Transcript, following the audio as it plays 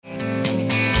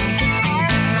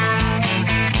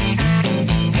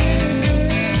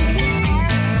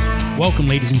Welcome,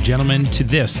 ladies and gentlemen, to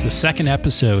the second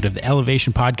episode of the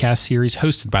Elevation podcast series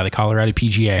hosted by the Colorado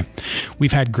PGA.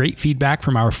 We've had great feedback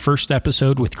from our first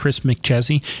episode with Chris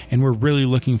McChesney, and we're really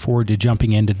looking forward to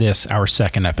jumping into this, our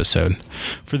second episode.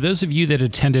 For those of you that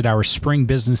attended our spring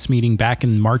business meeting back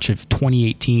in March of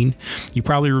 2018, you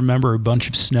probably remember a bunch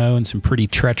of snow and some pretty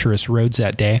treacherous roads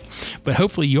that day, but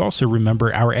hopefully you also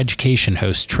remember our education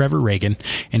host, Trevor Reagan,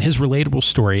 and his relatable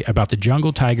story about the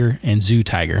jungle tiger and zoo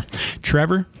tiger.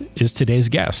 Trevor is today's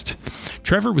guest.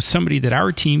 Trevor was somebody that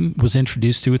our team was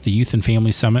introduced to at the Youth and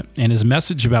Family Summit, and his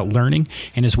message about learning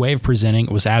and his way of presenting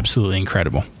was absolutely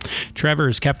incredible. Trevor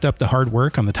has kept up the hard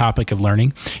work on the topic of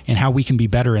learning and how we can be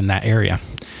better in that area.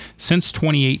 Since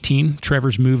 2018,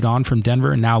 Trevor's moved on from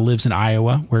Denver and now lives in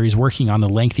Iowa, where he's working on the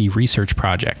lengthy research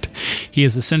project. He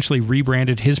has essentially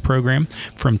rebranded his program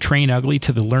from Train Ugly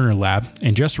to the Learner Lab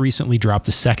and just recently dropped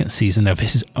the second season of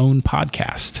his own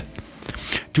podcast.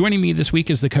 Joining me this week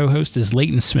as the co-host is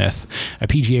Leighton Smith, a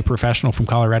PGA professional from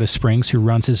Colorado Springs who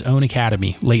runs his own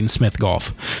academy, Leighton Smith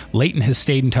Golf. Leighton has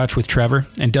stayed in touch with Trevor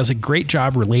and does a great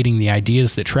job relating the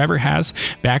ideas that Trevor has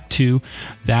back to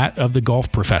that of the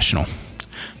golf professional.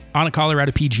 On a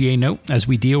Colorado PGA note, as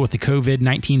we deal with the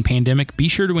COVID-19 pandemic, be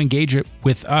sure to engage it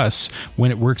with us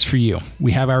when it works for you.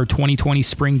 We have our 2020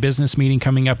 spring business meeting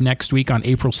coming up next week on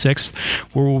April 6th,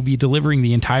 where we'll be delivering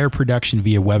the entire production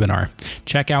via webinar.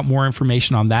 Check out more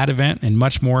information on that event and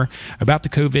much more about the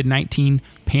COVID-19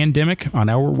 pandemic on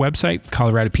our website,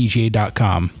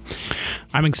 coloradopga.com.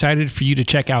 I'm excited for you to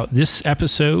check out this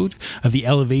episode of the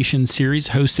Elevation series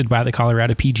hosted by the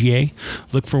Colorado PGA.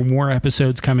 Look for more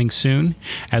episodes coming soon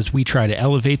as we try to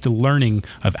elevate the learning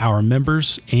of our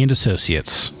members and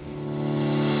associates.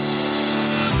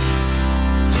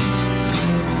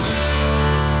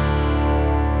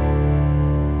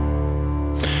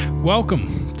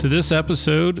 Welcome to this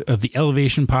episode of the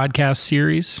Elevation podcast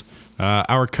series.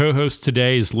 Our co-host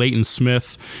today is Leighton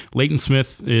Smith. Leighton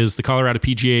Smith is the Colorado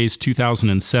PGA's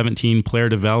 2017 Player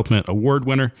Development Award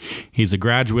winner. He's a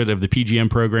graduate of the PGM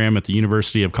program at the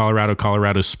University of Colorado,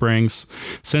 Colorado Springs.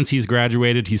 Since he's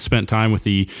graduated, he's spent time with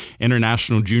the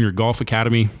International Junior Golf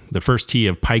Academy, the first tee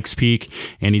of Pikes Peak,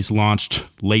 and he's launched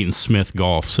Leighton Smith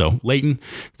Golf. So, Leighton,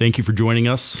 thank you for joining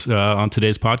us on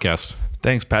today's podcast.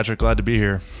 Thanks, Patrick. Glad to be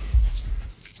here.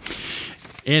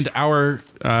 And our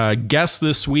guest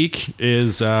this week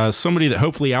is somebody that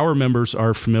hopefully our members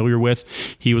are familiar with.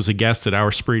 He was a guest at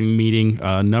our spring meeting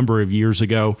a number of years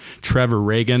ago, Trevor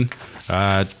Reagan.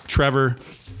 Trevor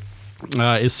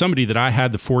is somebody that I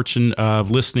had the fortune of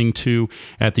listening to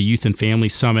at the Youth and Family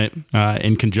Summit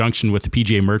in conjunction with the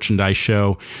PGA Merchandise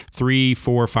Show 3,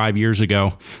 4, 5 years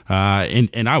ago.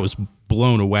 And I was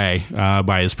blown away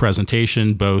by his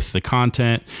presentation, both the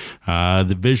content,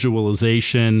 the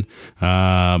visualization,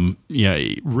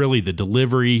 really the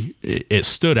delivery. It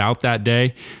stood out that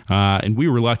day. And we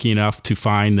were lucky enough to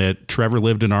find that Trevor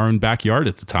lived in our own backyard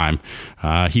at the time.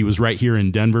 He was right here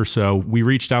in Denver. So we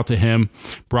reached out to him,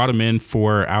 brought him in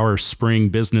for our spring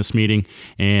business meeting.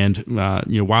 And,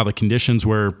 while the conditions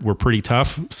were pretty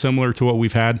tough, similar to what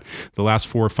we've had the last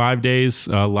 4 or 5 days,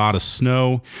 a lot of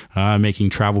snow, making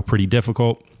travel pretty difficult.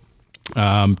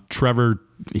 Trevor,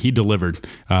 he delivered.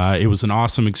 It was an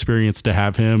awesome experience to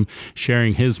have him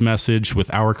sharing his message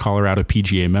with our Colorado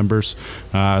PGA members.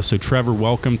 So Trevor,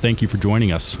 welcome. Thank you for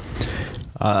joining us.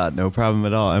 No problem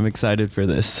at all. I'm excited for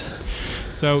this.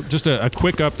 So just a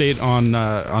quick update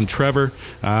on Trevor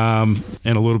and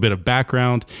a little bit of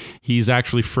background. He's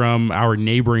actually from our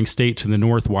neighboring state to the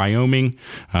north, Wyoming.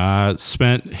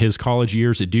 Spent his college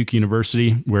years at Duke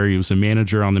University, where he was a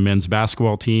manager on the men's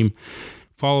basketball team.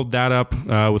 Followed that up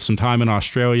with some time in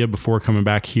Australia before coming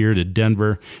back here to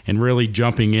Denver and really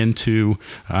jumping into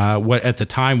what at the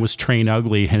time was Train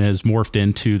Ugly and has morphed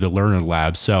into the Learner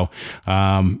Lab. So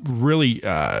really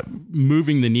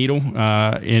moving the needle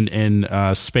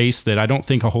in space that I don't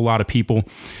think a whole lot of people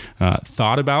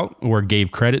thought about or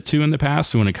gave credit to in the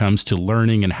past when it comes to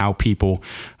learning and how people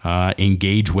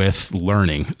engage with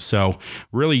learning. So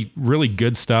really, really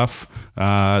good stuff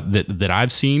that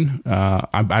I've seen.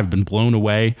 I've been blown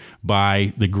away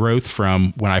by the growth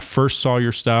from when I first saw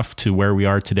your stuff to where we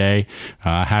are today,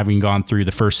 having gone through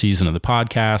the first season of the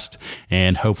podcast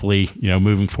and hopefully,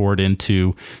 moving forward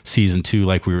into season 2,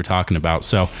 like we were talking about.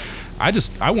 So I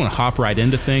want to hop right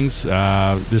into things.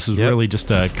 This is really just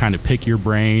to kind of pick your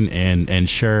brain and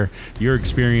share your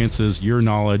experiences, your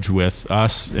knowledge with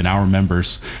us and our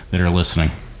members that are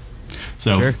listening.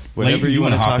 So sure. Whatever you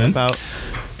want to talk about.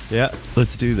 Yeah,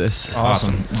 let's do this.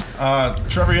 Awesome.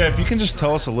 Trevor, if you can just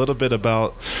tell us a little bit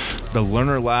about the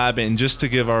Learner Lab, and just to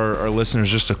give our listeners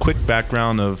just a quick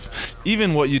background of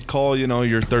even what you'd call,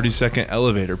 your 30-second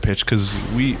elevator pitch, because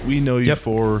we know you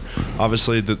for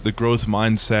obviously the growth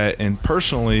mindset, and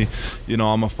personally,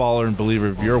 I'm a follower and believer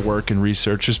of your work and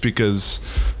research just because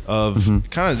of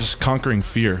kind of just conquering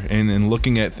fear and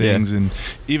looking at things, and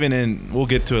even we'll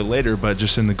get to it later, but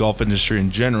just in the golf industry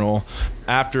in general,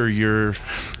 after your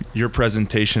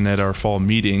presentation at our fall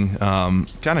meeting, kind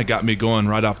of got me going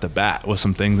right off the bat with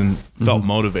some things and felt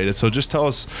motivated. So just tell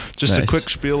us a quick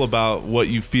spiel about what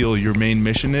you feel your main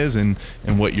mission is and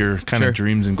what your kind of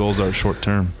dreams and goals are short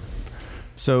term.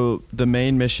 So the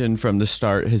main mission from the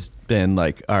start has been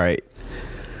like, all right,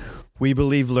 we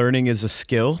believe learning is a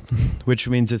skill, which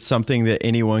means it's something that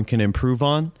anyone can improve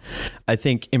on. I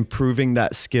think improving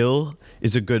that skill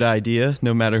is a good idea,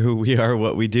 no matter who we are,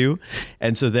 what we do.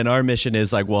 And so then our mission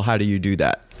is like, well, how do you do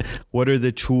that? What are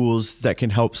the tools that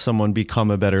can help someone become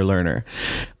a better learner?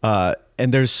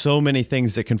 And there's so many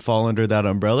things that can fall under that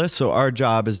umbrella. So our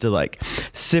job is to like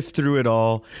sift through it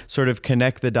all, sort of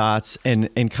connect the dots,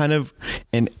 and kind of,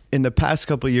 and in the past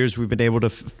couple of years, we've been able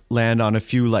to land on a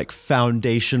few like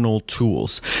foundational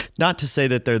tools. Not to say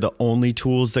that they're the only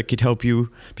tools that could help you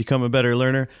become a better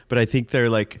learner, but I think they're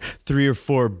like 3 or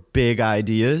 4 big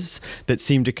ideas that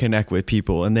seem to connect with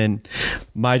people. And then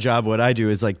my job, what I do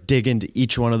is like dig into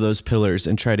each one of those pillars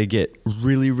and try to get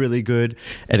really, really good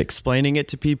at explaining it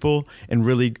to people, and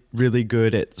really, really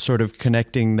good at sort of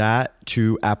connecting that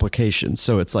to applications.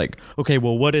 So it's like, okay,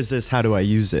 well, what is this? How do I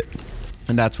use it?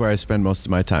 And that's where I spend most of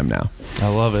my time now. I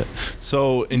love it.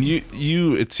 So, and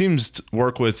you it seems to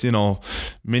work with,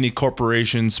 many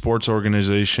corporations, sports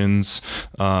organizations,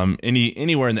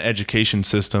 anywhere in the education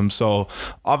system. So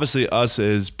obviously us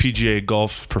as PGA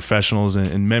golf professionals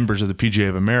and members of the PGA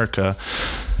of America,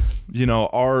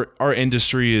 our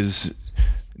industry is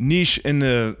niche in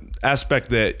the aspect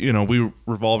that we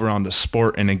revolve around a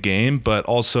sport and a game, but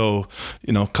also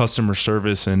customer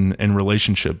service and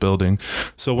relationship building.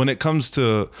 So when it comes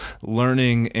to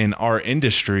learning in our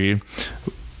industry,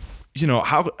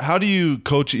 how do you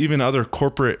coach even other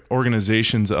corporate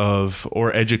organizations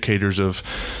or educators of,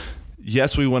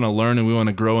 yes, we want to learn and we want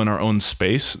to grow in our own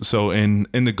space, so in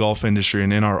the golf industry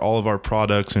and in all of our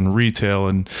products and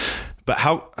retail, but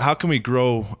how can we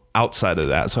grow outside of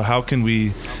that? So how can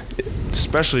we,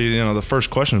 especially, the first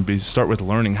question would be start with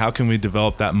learning. How can we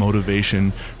develop that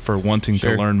motivation for wanting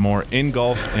to learn more in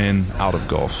golf and out of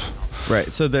golf?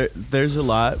 Right. So there's a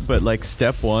lot, but like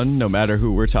step one, no matter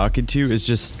who we're talking to, is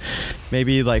just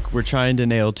maybe like we're trying to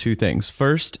nail 2 things.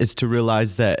 First is to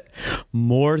realize that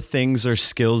more things are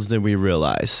skills than we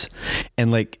realize.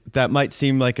 And like that might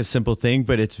seem like a simple thing,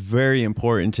 but it's very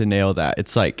important to nail that.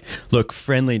 It's like, look,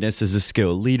 friendliness is a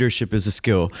skill, leadership is a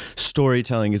skill,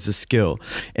 storytelling is a skill.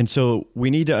 And so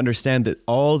we need to understand that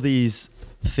all these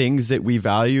things that we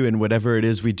value and whatever it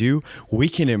is we do, we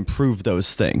can improve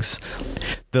those things.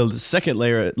 The second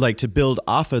layer, like to build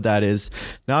off of that, is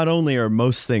not only are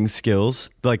most things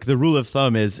skills, like the rule of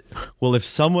thumb is, well, if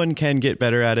someone can get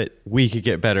better at it, we could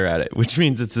get better at it, which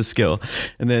means it's a skill.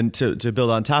 And then to build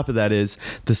on top of that is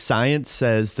the science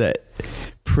says that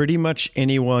pretty much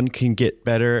anyone can get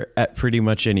better at pretty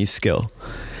much any skill.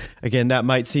 Again, that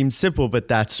might seem simple, but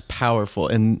that's powerful.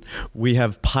 And we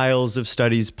have piles of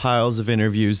studies, piles of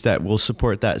interviews that will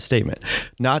support that statement.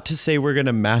 Not to say we're going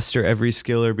to master every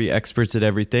skill or be experts at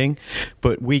everything,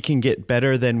 but we can get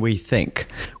better than we think,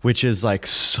 which is like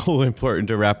so important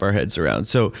to wrap our heads around.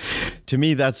 So to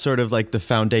me, that's sort of like the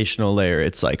foundational layer.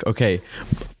 It's like, okay,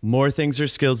 more things are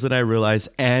skills than I realize,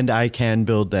 and I can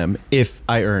build them if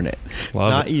I earn it. It's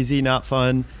not easy, not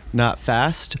fun, not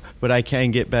fast, but I can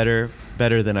get better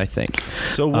than I think.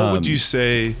 So what would you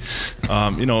say,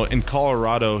 in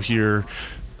Colorado here,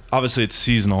 obviously it's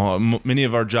seasonal. Many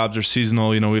of our jobs are seasonal.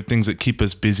 We have things that keep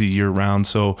us busy year round.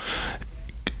 So,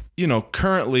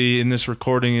 currently in this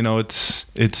recording,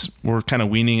 we're kind of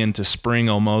weaning into spring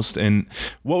almost. And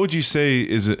what would you say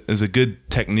is a good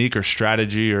technique or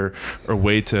strategy or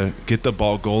way to get the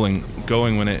ball going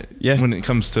when it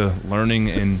comes to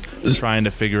learning and trying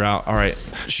to figure out, all right,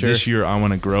 this year I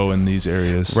want to grow in these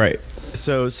areas. Right.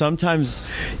 So sometimes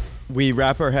we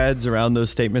wrap our heads around those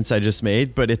statements I just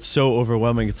made, but it's so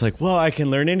overwhelming. It's like, well, I can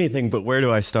learn anything, but where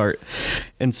do I start?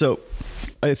 And so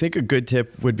I think a good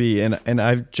tip would be, and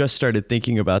I've just started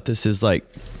thinking about this, is like,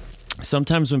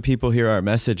 sometimes when people hear our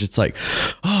message, it's like,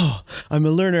 oh, I'm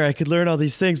a learner, I could learn all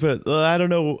these things, but I don't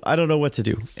know what to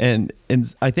do. And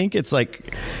I think it's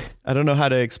like, I don't know how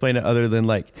to explain it other than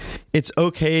like, it's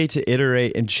okay to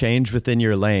iterate and change within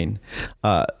your lane.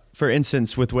 for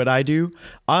instance, with what I do,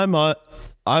 I'm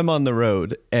on the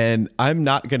road and I'm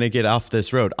not going to get off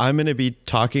this road. I'm going to be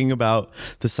talking about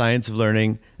the science of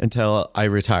learning until I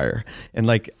retire. And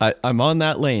like, I'm on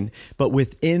that lane, but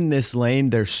within this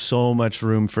lane, there's so much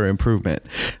room for improvement.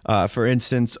 For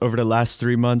instance, over the last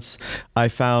 3 months, I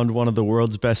found one of the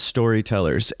world's best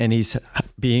storytellers, and he's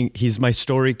my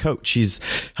story coach. He's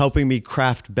helping me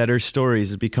craft better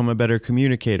stories and become a better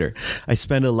communicator. I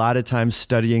spend a lot of time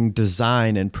studying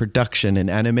design and production and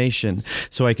animation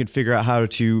so I can figure out how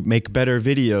to make better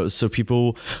videos so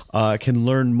people can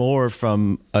learn more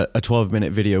from a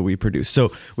 12-minute video we produce.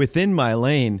 So within my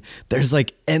lane, there's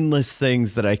like endless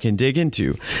things that I can dig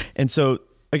into. And so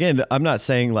again, I'm not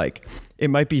saying like it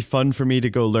might be fun for me to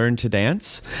go learn to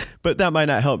dance, but that might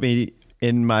not help me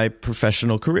in my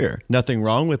professional career. Nothing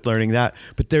wrong with learning that,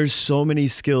 but there's so many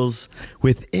skills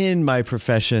within my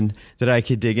profession that I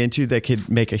could dig into that could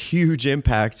make a huge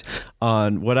impact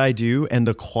on what I do and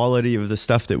the quality of the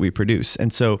stuff that we produce.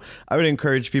 And so I would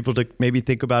encourage people to maybe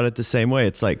think about it the same way.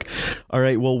 It's like, all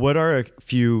right, well, what are a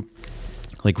few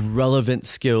like relevant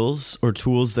skills or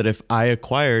tools that if I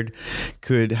acquired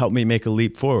could help me make a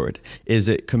leap forward? Is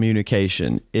it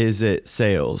communication? Is it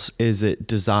sales? Is it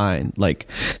design? Like,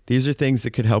 these are things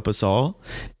that could help us all.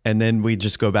 And then we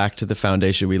just go back to the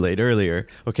foundation we laid earlier.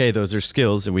 Okay, those are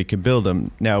skills and we can build them.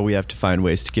 Now we have to find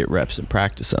ways to get reps and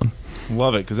practice them.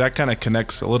 Love it, because that kind of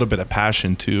connects a little bit of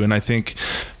passion too. And I think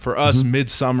for us,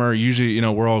 midsummer, usually,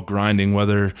 we're all grinding,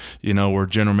 whether, we're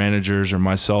general managers or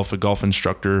myself, a golf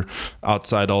instructor,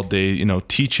 outside all day,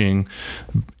 teaching.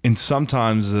 And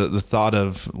sometimes the thought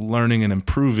of learning and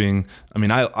improving,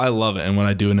 I love it. And when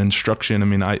I do an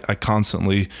instruction, I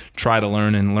constantly try to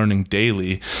learn and learning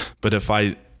daily. But if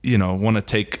I, want to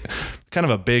take kind of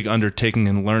a big undertaking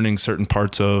in learning certain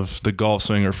parts of the golf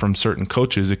swing or from certain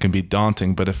coaches, it can be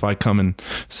daunting. But if I come and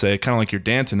say, kind of like your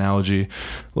dance analogy,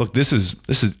 look, this is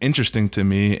interesting to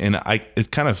me, and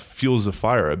it kind of fuels the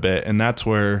fire a bit. And that's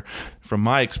where, from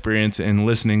my experience in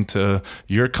listening to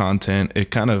your content,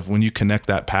 it kind of, when you connect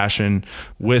that passion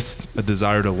with a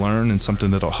desire to learn and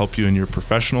something that'll help you in your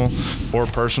professional or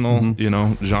personal,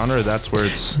 genre, that's where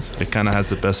it kind of has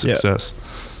the best success. Yeah.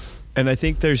 And I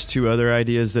think there's two other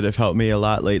ideas that have helped me a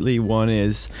lot lately. One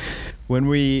is, when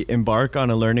we embark on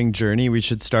a learning journey, we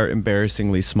should start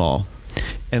embarrassingly small.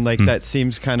 And that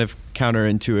seems kind of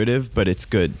counterintuitive, but it's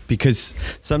good, because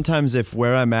sometimes if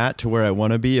where I'm at to where I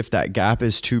want to be, if that gap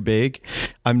is too big,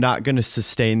 I'm not going to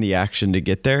sustain the action to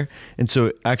get there. And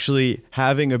so actually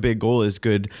having a big goal is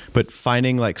good, but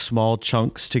finding like small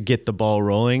chunks to get the ball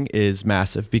rolling is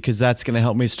massive, because that's going to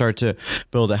help me start to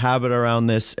build a habit around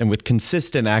this. And with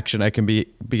consistent action, I can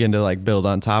begin to like build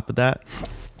on top of that.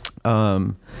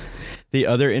 The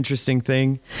other interesting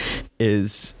thing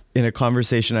is, in a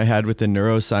conversation I had with a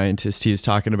neuroscientist, he was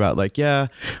talking about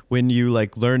when you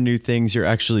learn new things, you're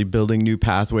actually building new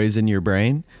pathways in your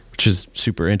brain, which is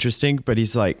super interesting. But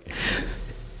he's like,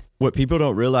 what people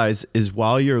don't realize is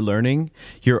while you're learning,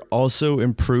 you're also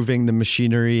improving the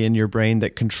machinery in your brain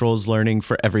that controls learning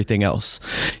for everything else.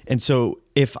 And so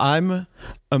if I'm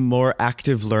a more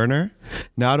active learner,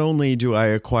 not only do I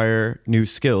acquire new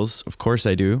skills, of course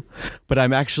I do, but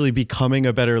I'm actually becoming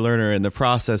a better learner in the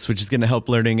process, which is going to help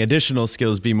learning additional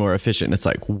skills be more efficient. It's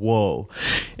like, whoa.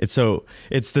 It's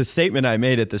the statement I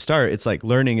made at the start. It's like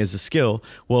learning is a skill.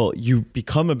 Well, you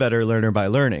become a better learner by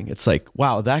learning. It's like,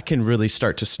 wow, that can really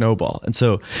start to snowball. And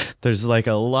so there's like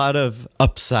a lot of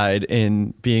upside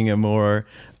in being a more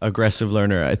aggressive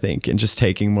learner, I think, and just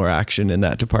taking more action in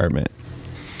that department.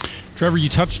 Trevor, you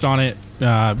touched on it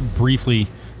briefly,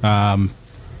 but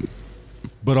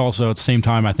also at the same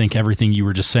time, I think everything you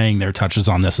were just saying there touches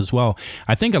on this as well.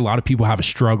 I think a lot of people have a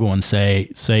struggle and say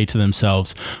to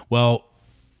themselves, well,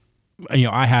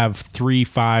 I have 3,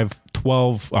 5,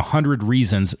 12, 100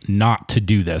 reasons not to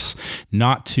do this,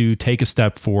 not to take a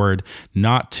step forward,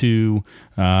 not to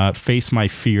face my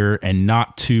fear, and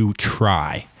not to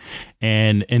try.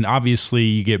 And obviously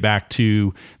you get back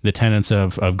to the tenets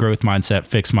of growth mindset,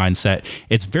 fixed mindset.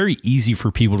 It's very easy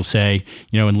for people to say,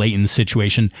 in Leighton's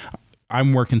situation,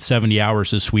 I'm working 70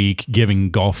 hours this week giving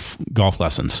golf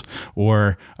lessons,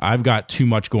 or I've got too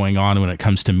much going on when it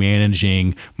comes to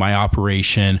managing my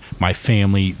operation, my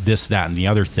family, this, that, and the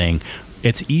other thing.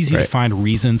 It's easy to find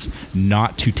reasons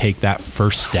not to take that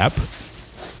first step.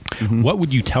 Mm-hmm. What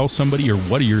would you tell somebody, or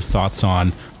what are your thoughts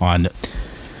on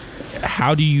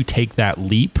how do you take that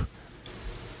leap,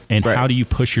 and how do you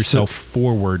push yourself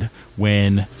forward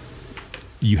when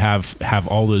you have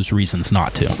all those reasons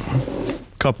not to?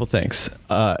 Couple things.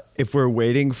 if we're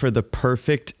waiting for the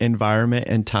perfect environment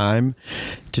and time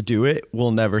to do it,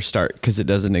 we'll never start because it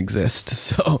doesn't exist.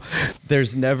 So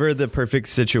there's never the perfect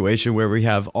situation where we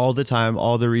have all the time,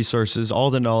 all the resources,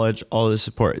 all the knowledge, all the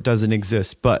support. It doesn't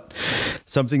exist. But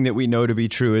something that we know to be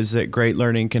true is that great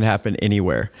learning can happen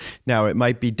anywhere. Now, it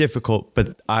might be difficult,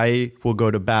 but I will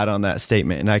go to bat on that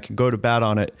statement. And I can go to bat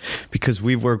on it because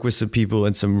we've worked with some people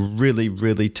in some really,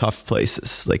 really tough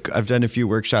places. Like I've done a few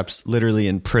workshops literally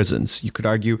in prisons. You could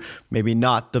argue maybe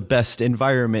not the best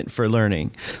environment for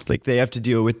learning. Like they have to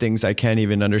deal with things I can't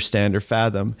even understand or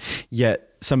fathom, yet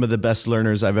some of the best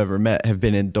learners I've ever met have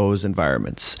been in those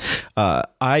environments.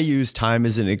 I use time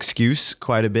as an excuse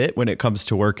quite a bit when it comes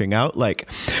to working out. Like,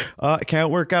 I can't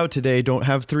work out today, don't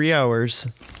have 3 hours.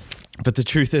 But the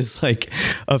truth is, like,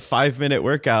 a 5-minute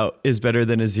workout is better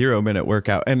than a 0-minute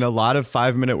workout. And a lot of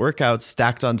 5-minute workouts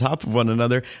stacked on top of one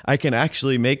another, I can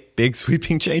actually make big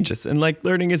sweeping changes. And like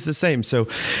learning is the same. So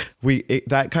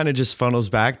that kind of just funnels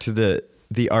back to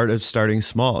the art of starting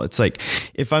small. It's like,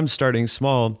 if I'm starting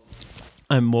small,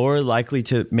 I'm more likely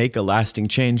to make a lasting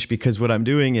change because what I'm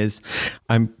doing is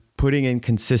I'm putting in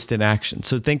consistent action.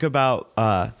 So think about,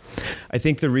 I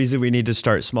think the reason we need to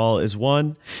start small is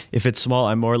one, if it's small,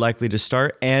 I'm more likely to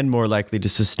start and more likely to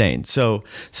sustain. So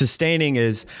sustaining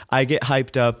is I get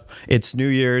hyped up. It's New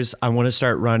Year's. I want to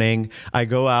start running. I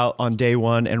go out on day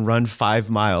one and run 5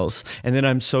 miles. And then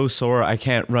I'm so sore, I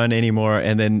can't run anymore.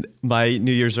 And then my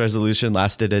New Year's resolution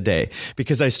lasted a day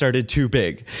because I started too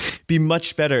big. Be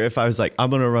much better if I was like,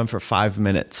 I'm going to run for 5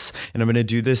 minutes and I'm going to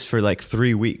do this for like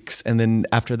 3 weeks. And then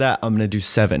after that, I'm going to do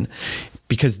 7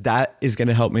 because that is going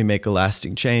to help me make a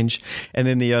lasting change. And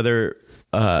then the other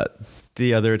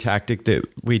tactic that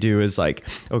we do is like,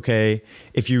 okay,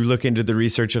 if you look into the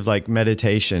research of like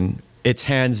meditation, it's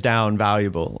hands down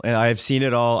valuable. And I've seen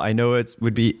it all. I know it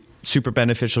would be super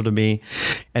beneficial to me.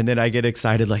 And then I get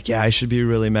excited like, yeah, I should be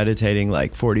really meditating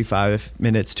like 45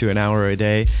 minutes to an hour a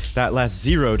day. That lasts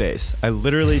 0 days. I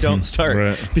literally don't start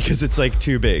Right. because it's like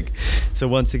too big. So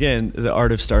once again, the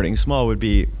art of starting small would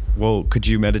be, well, could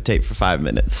you meditate for 5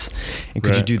 minutes? And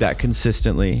could you Right. do that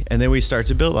consistently? And then we start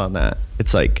to build on that.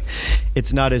 It's like,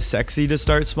 it's not as sexy to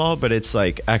start small, but it's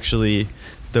like actually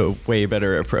the way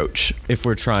better approach if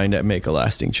we're trying to make a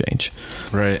lasting change.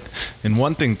 Right. And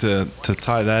one thing to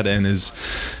tie that in is,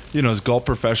 you know, as golf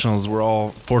professionals, we're all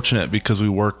fortunate because we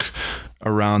work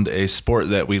around a sport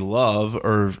that we love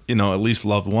or, you know, at least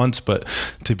loved once. But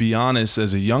to be honest,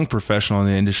 as a young professional in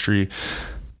the industry,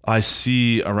 I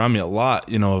see around me a lot,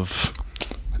 you know, of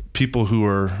people who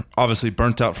are obviously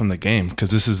burnt out from the game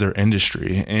because this is their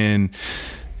industry. And,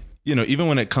 you know, even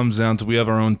when it comes down to, we have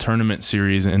our own tournament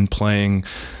series and playing,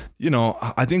 you know,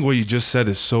 I think what you just said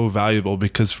is so valuable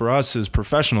because for us as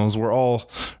professionals, we're all,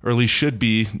 or at least should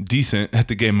be, decent at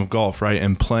the game of golf, right?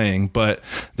 And playing. But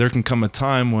there can come a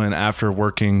time when after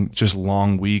working just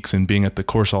long weeks and being at the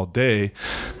course all day,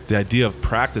 the idea of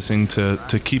practicing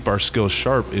to keep our skills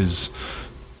sharp is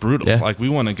brutal. Yeah. Like we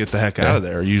want to get the heck out of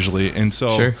there usually. And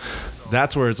so Sure.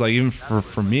 that's where it's like, even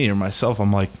for me or myself,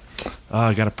 I'm like,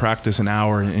 I got to practice an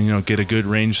hour and, you know, get a good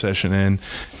range session in.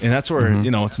 And that's where, you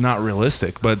know, it's not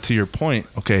realistic. But to your point,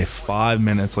 okay, 5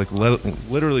 minutes, like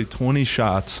literally 20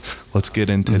 shots, let's get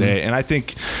in today. And I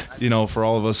think, you know, for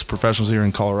all of us professionals here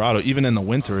in Colorado, even in the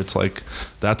winter, it's like,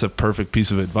 that's a perfect piece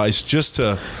of advice just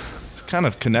to kind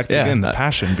of connect again the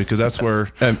passion, because that's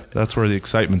where the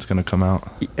excitement's going to come out.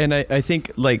 And I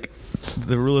think like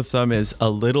the rule of thumb is a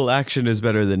little action is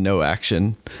better than no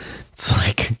action. It's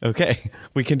like, okay,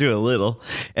 we can do a little.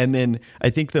 And then I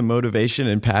think the motivation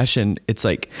and passion, it's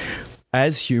like,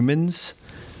 as humans,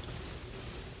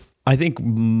 I think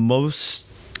most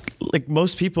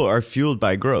people are fueled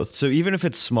by growth. So even if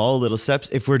it's small little steps,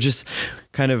 if we're just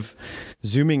kind of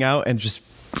zooming out and just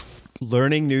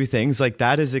learning new things, like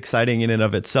that is exciting in and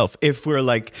of itself. If we're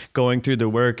like going through the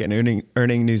work and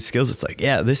earning new skills, it's like,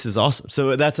 yeah, this is awesome.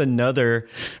 So that's another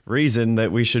reason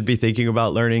that we should be thinking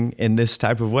about learning in this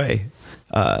type of way,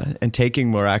 and taking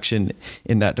more action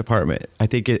in that department. I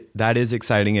think that is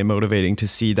exciting and motivating to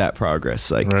see that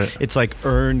progress. Like It's like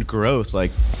earned growth.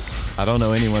 Like I don't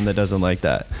know anyone that doesn't like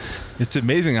that. It's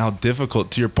amazing how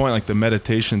difficult, to your point, like the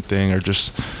meditation thing, or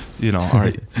just, you know, all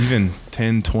right, even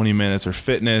 10, 20 minutes, or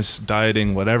fitness,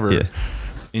 dieting, whatever. Yeah.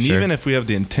 And even if we have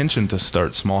the intention to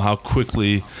start small, how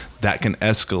quickly that can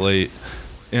escalate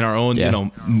in our own, you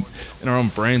know, in our own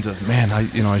brains of, man,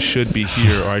 I should be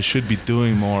here, or I should be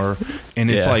doing more. And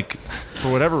it's like,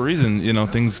 for whatever reason, you know,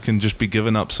 things can just be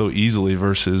given up so easily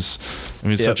versus, I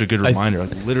mean, it's such a good reminder.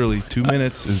 Like literally 2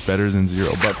 minutes is better than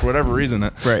 0. But for whatever reason,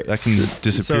 that can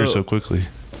disappear so quickly.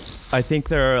 I think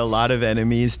there are a lot of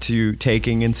enemies to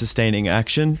taking and sustaining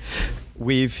action.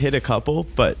 we've hit a couple,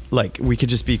 but like we could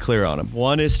just be clear on them.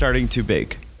 One is starting too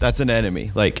big. That's an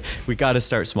enemy. Like, we got to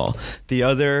start small. The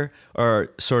other are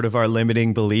sort of our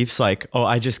limiting beliefs, like, oh,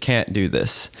 I just can't do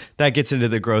this. That gets into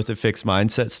the growth of fixed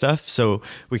mindset stuff. So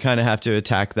we kind of have to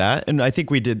attack that. And I think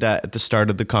we did that at the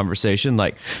start of the conversation.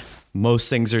 Like, most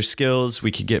things are skills. We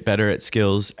could get better at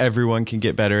skills. Everyone can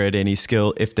get better at any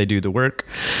skill if they do the work.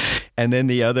 And then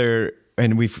the other,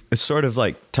 and we've sort of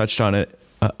like touched on it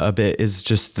a bit, is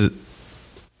just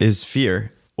is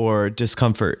fear or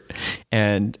discomfort.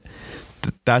 And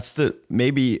that's the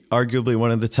maybe arguably one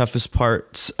of the toughest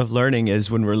parts of learning, is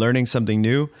when we're learning something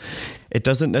new, it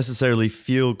doesn't necessarily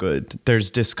feel good. There's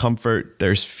discomfort,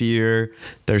 there's fear,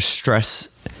 there's stress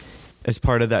as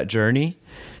part of that journey.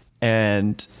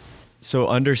 And so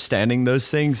understanding those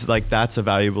things, like, that's a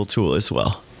valuable tool as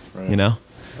well. Right. You know?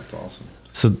 That's awesome.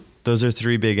 So those are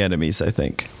 3 big enemies, I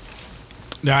think.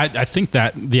 Now, I think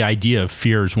that the idea of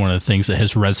fear is one of the things that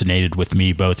has resonated with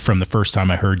me, both from the first time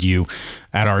I heard you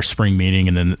at our spring meeting,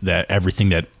 and then that everything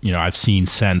that, you know, I've seen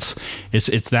since.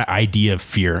 It's that idea of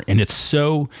fear, and it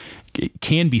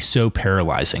can be so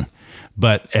paralyzing.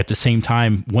 But at the same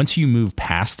time, once you move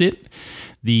past it,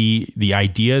 the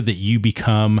idea that you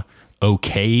become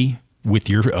okay with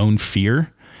your own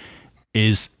fear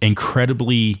is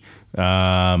incredibly.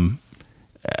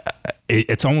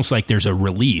 It's almost like there's a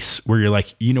release where you're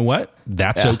like, you know what,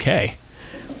 that's okay.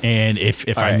 And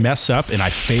if I mess up and I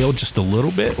fail just a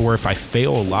little bit, or if I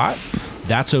fail a lot,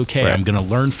 that's okay. Right. I'm going to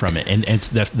learn from it. And it's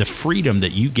the freedom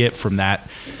that you get from that,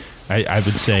 I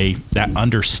would say that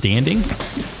understanding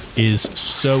is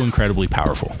so incredibly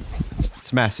powerful.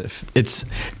 It's massive.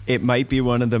 It might be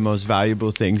one of the most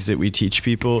valuable things that we teach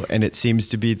people, and it seems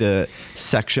to be the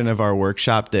section of our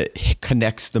workshop that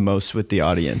connects the most with the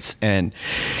audience. And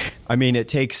I mean, it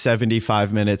takes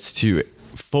 75 minutes to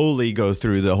fully go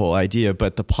through the whole idea,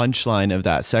 but the punchline of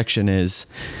that section is,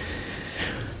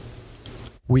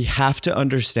 we have to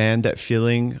understand that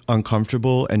feeling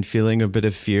uncomfortable and feeling a bit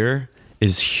of fear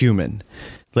is human.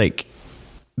 Like,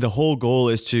 the whole goal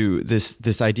is to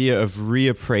this idea of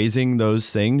reappraising those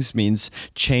things means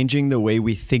changing the way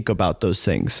we think about those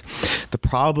things. The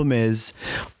problem is,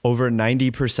 over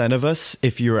 90% of us,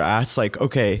 if you were asked, like,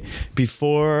 okay,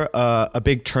 before a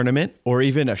big tournament or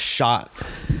even a shot,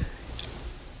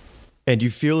 and you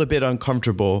feel a bit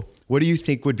uncomfortable, what do you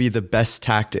think would be the best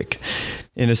tactic?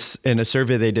 In a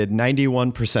survey they did,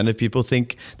 91% of people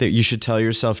think that you should tell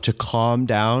yourself to calm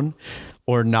down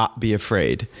or not be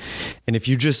afraid. And if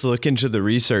you just look into the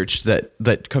research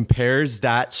that compares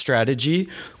that strategy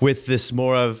with this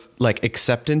more of like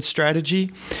acceptance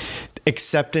strategy,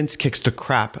 acceptance kicks the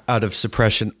crap out of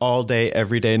suppression all day,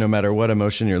 every day, no matter what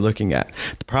emotion you're looking at.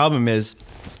 The problem is,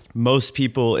 most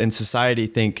people in society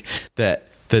think that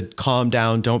the calm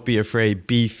down, don't be afraid,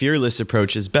 be fearless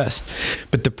approach is best.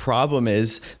 But the problem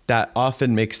is that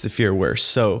often makes the fear worse.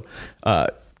 So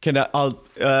can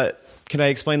I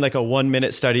explain like a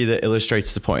 1-minute study that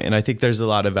illustrates the point? And I think there's a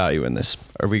lot of value in this.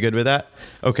 Are we good with that?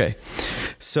 Okay.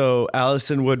 So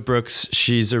Alison Wood-Brooks,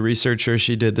 she's a researcher.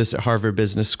 She did this at Harvard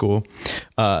Business School.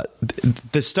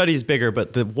 The study's bigger,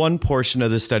 but the one portion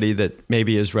of the study that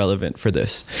maybe is relevant for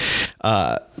this,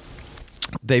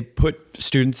 they put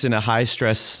students in a high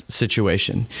stress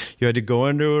situation. You had to go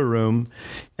into a room,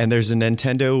 and there's a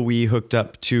Nintendo Wii hooked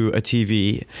up to a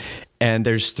TV, and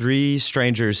there's 3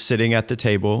 strangers sitting at the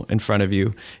table in front of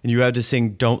you, and you have to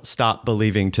sing "Don't Stop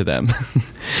Believing" to them.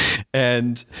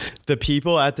 And the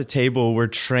people at the table were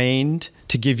trained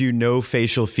to give you no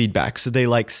facial feedback. So they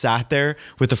like sat there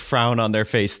with a frown on their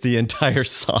face the entire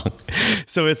song.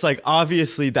 So it's like,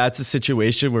 obviously that's a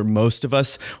situation where most of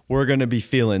us, we're going to be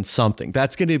feeling something.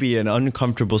 That's going to be an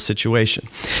uncomfortable situation.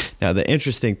 Now, the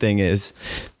interesting thing is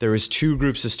there was 2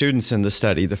 groups of students in the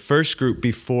study. The first group,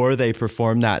 before they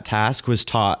performed that task, was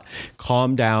taught,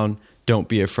 calm down, don't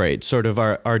be afraid, sort of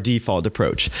our default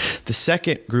approach. The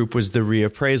second group was the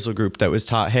reappraisal group that was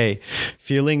taught, hey,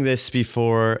 feeling this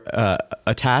before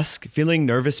a task, feeling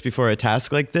nervous before a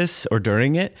task like this or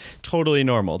during it, totally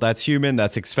normal. That's human,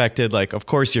 that's expected. Like, of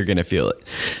course you're going to feel it.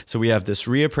 So we have this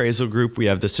reappraisal group, we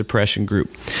have the suppression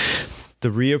group. The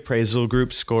reappraisal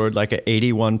group scored like a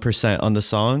 81% on the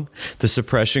song. The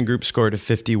suppression group scored a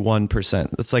 51%.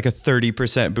 That's like a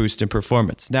 30% boost in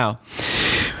performance. Now,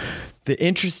 the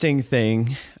interesting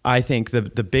thing, I think the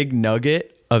big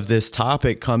nugget of this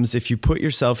topic comes if you put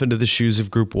yourself into the shoes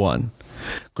of group 1.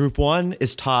 Group 1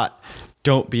 is taught,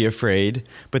 don't be afraid,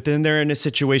 but then they're in a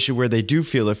situation where they do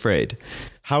feel afraid.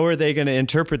 How are they going to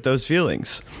interpret those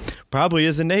feelings? Probably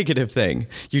as a negative thing.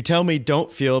 You tell me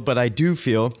don't feel, but I do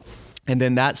feel. And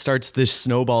then that starts this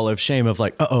snowball of shame of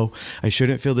like, uh-oh, I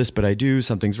shouldn't feel this, but I do.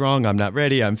 Something's wrong. I'm not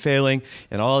ready. I'm failing.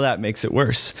 And all of that makes it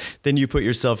worse. Then you put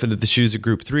yourself into the shoes of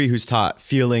group 3 who's taught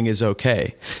feeling is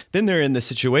okay. Then they're in the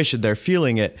situation, they're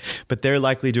feeling it, but they're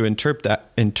likely to interpret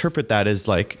that as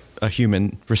like a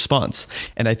human response.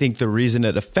 And I think the reason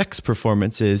it affects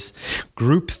performance is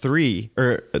group 3,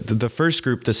 or the first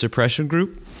group, the suppression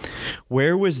group,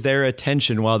 where was their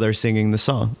attention while they're singing the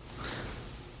song?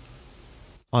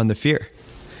 On the fear.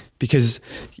 Because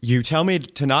you tell me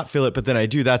to not feel it, but then I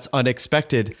do. That's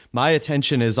unexpected. My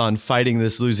attention is on fighting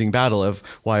this losing battle of,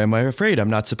 why am I afraid? I'm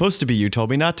not supposed to be. You told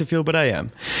me not to feel, but I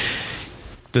am.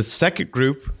 The second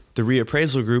group, the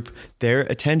reappraisal group, their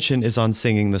attention is on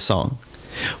singing the song.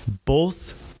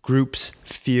 Both groups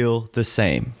feel the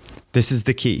same. This is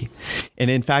the key. And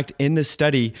in fact, in this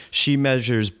study, she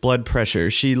measures blood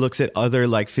pressure. She looks at other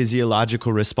like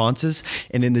physiological responses.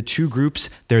 And in the two groups,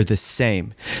 they're the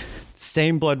same.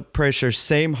 Same blood pressure,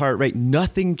 same heart rate,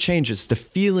 nothing changes. The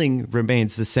feeling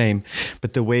remains the same,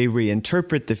 but the way we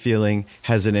interpret the feeling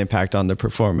has an impact on the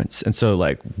performance. And so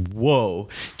like, whoa,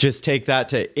 just take that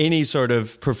to any sort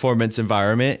of performance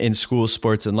environment in school,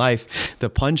 sports, and life. The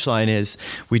punchline is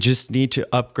we just need to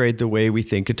upgrade the way we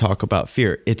think and talk about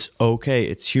fear. It's okay.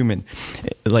 It's human.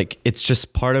 Like it's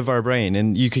just part of our brain.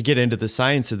 And you could get into the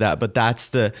science of that, but that's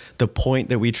the point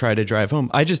that we try to drive home.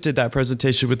 I just did that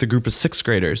presentation with a group of 6th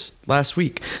graders last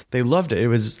week. They loved it. It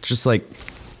was just like,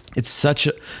 it's such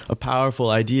a powerful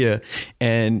idea.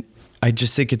 And I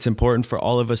just think it's important for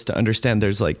all of us to understand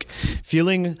there's like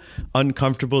feeling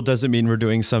uncomfortable doesn't mean we're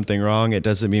doing something wrong. It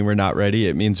doesn't mean we're not ready.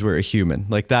 It means we're a human.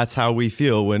 Like that's how we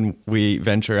feel when we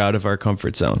venture out of our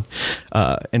comfort zone.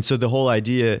 And so the whole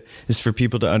idea is for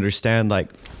people to understand like,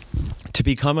 to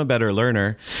become a better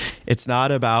learner, it's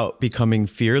not about becoming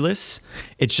fearless.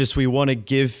 It's just we want to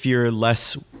give fear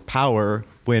less power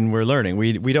when we're learning.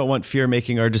 We don't want fear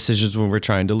making our decisions when we're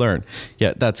trying to learn.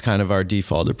 Yet that's kind of our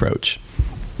default approach.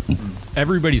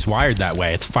 Everybody's wired that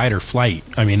way. It's fight or flight.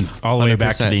 I mean, all the way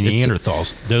back to the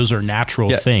Neanderthals. Those are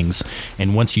natural things.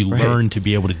 And once you learn to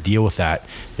be able to deal with that,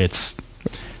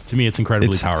 to me, it's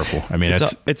incredibly powerful. I mean, it's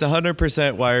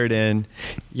 100% wired in,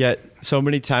 yet so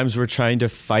many times we're trying to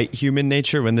fight human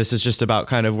nature when this is just about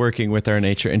kind of working with our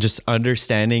nature and just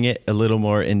understanding it a little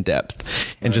more in depth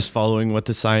and just following what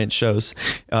the science shows.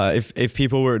 If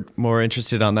people were more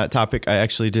interested on that topic, I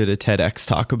actually did a TEDx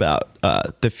talk about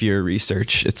the fear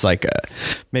research. It's like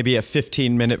maybe a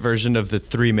 15-minute version of the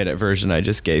 3-minute version I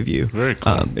just gave you. Very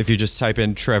cool. If you just type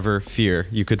in Trevor Fear,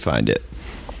 you could find it.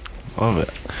 Love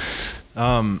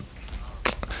it.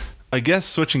 I guess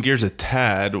switching gears a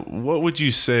tad, what would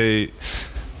you say?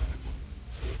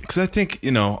 Because I think,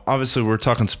 obviously we're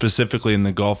talking specifically in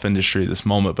the golf industry at this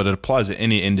moment, but it applies to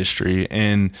any industry.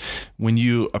 And when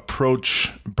you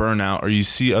approach burnout or you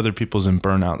see other people's in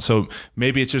burnout, so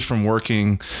maybe it's just from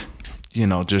working,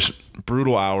 just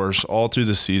brutal hours all through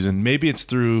the season. Maybe it's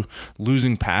through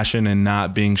losing passion and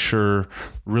not being sure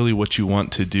really what you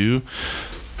want to do.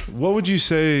 What would you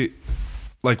say,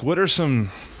 like, what are some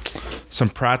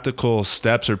practical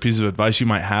steps or pieces of advice you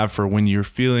might have for when you're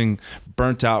feeling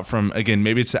burnt out from, again,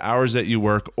 maybe it's the hours that you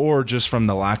work or just from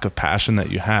the lack of passion that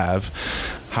you have?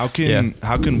 How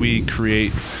can we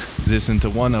create this into,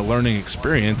 one, a learning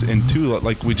experience, and two,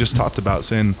 like we just talked about,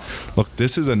 saying, look,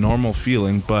 this is a normal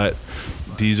feeling, but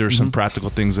these are some practical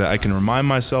things that I can remind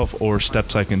myself or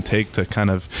steps I can take to kind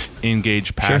of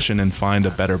engage passion and find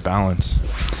a better balance?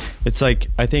 It's like,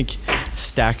 I think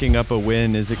stacking up a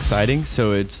win is exciting.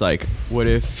 So it's like, what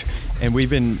if, and we've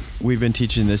been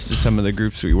teaching this to some of the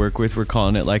groups we work with. We're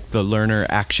calling it like the learner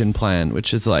action plan,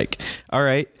 which is like, all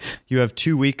right, you have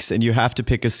 2 weeks and you have to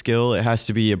pick a skill. It has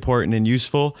to be important and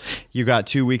useful. You got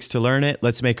 2 weeks to learn it.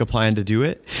 Let's make a plan to do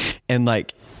it. And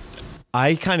like,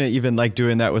 I kind of even like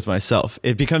doing that with myself.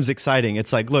 It becomes exciting.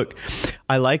 It's like, look,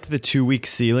 I like the 2-week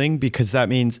ceiling because that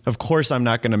means, of course, I'm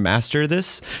not going to master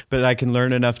this, but I can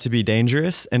learn enough to be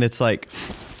dangerous. And it's like,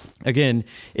 again,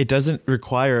 it doesn't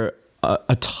require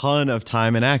a ton of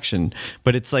time and action,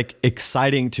 but it's like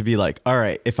exciting to be like, all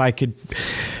right, if I could,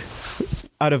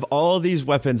 out of all these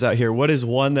weapons out here, what is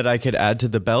one that I could add to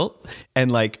the belt? And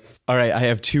like, all right, I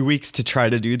have 2 weeks to try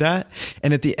to do that.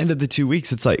 And at the end of the 2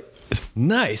 weeks, it's like,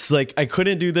 nice. Like I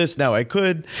couldn't do this. Now I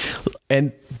could.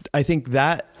 And I think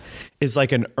that is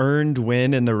like an earned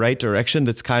win in the right direction.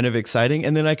 That's kind of exciting.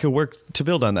 And then I could work to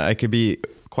build on that. I could be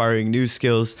acquiring new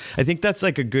skills. I think that's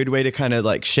like a good way to kind of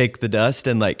like shake the dust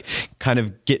and like kind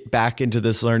of get back into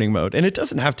this learning mode. And it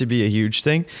doesn't have to be a huge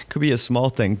thing. It could be a small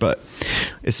thing, but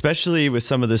especially with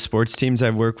some of the sports teams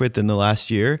I've worked with in the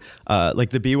last year,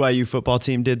 like the BYU football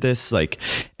team did this. Like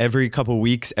every couple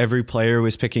weeks, every player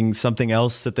was picking something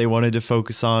else that they wanted to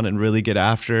focus on and really get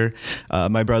after.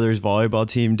 My brother's volleyball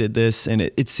team did this, and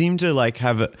it seemed to like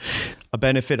have a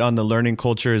benefit on the learning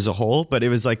culture as a whole, but it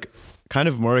was like kind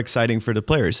of more exciting for the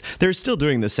players. They're still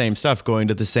doing the same stuff, going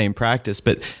to the same practice,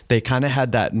 but they kind of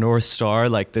had that North Star,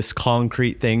 like this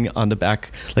concrete thing on the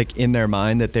back, like in their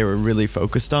mind that they were really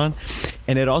focused on.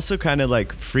 And it also kind of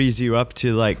like frees you up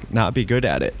to like not be good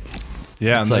at it.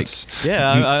 Yeah, it's and like,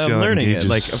 I'm learning it.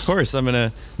 Like, of course,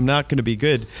 I'm not gonna be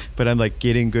good, but I'm like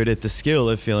getting good at the skill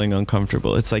of feeling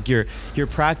uncomfortable. It's like you're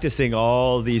practicing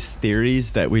all these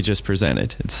theories that we just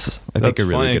presented. I think a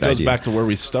really good idea. It goes back to where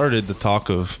we started the talk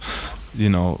of,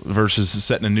 versus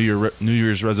setting a New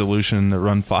Year's resolution to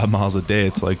run 5 miles a day.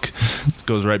 It's like it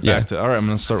goes right back to, all right, I'm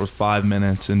gonna start with 5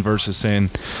 minutes, and versus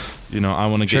saying, I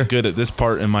want to get good at this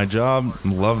part in my job.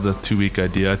 Love the 2-week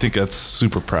idea. I think that's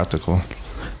super practical.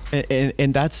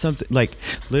 And that's something like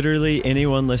literally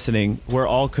anyone listening, we're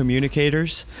all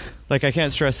communicators. Like I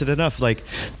can't stress it enough. Like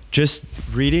just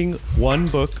reading one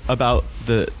book about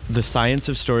the science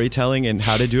of storytelling and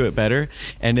how to do it better.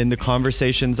 And in the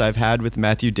conversations I've had with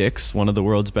Matthew Dix, one of the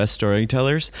world's best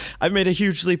storytellers, I've made a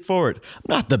huge leap forward. I'm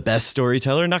not the best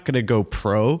storyteller, not going to go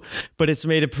pro, but it's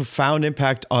made a profound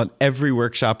impact on every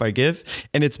workshop I give.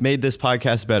 And it's made this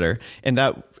podcast better. And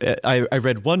that I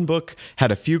read one book,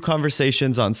 had a few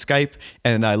conversations on Skype,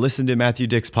 and I listened to Matthew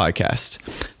Dix' podcast.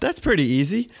 That's pretty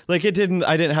easy. Like I didn't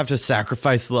have to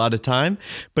sacrifice a lot of time,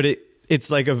 but it's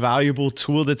like a valuable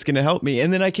tool that's going to help me.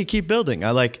 And then I can keep building.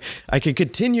 I can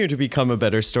continue to become a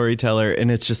better storyteller. And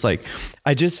it's just like,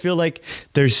 I just feel like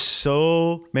there's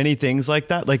so many things like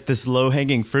that, like this low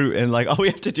hanging fruit. And like, all we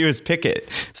have to do is pick it.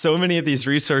 So many of these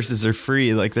resources are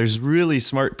free. Like there's really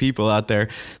smart people out there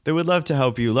that would love to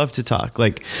help you, love to talk.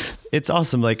 Like it's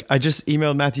awesome. Like I just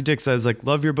emailed Matthew Dix. I was like,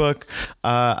 love your book.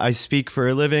 I speak for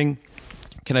a living.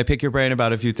 Can I pick your brain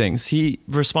about a few things? He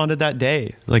responded that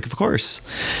day, like, of course.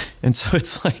 And so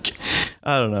it's like,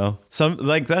 I don't know.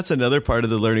 That's another part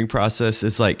of the learning process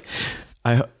is like,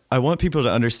 I want people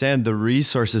to understand the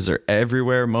resources are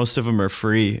everywhere. Most of them are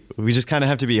free. We just kind of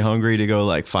have to be hungry to go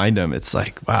like find them. It's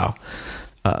like, wow.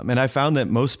 And I found that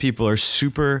most people are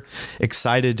super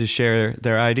excited to share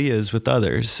their ideas with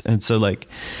others. And so like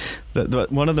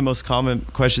one of the most common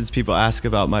questions people ask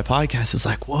about my podcast is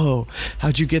like, whoa,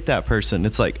 how'd you get that person?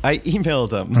 It's like, I emailed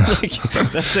them. Like,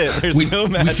 that's it. There's no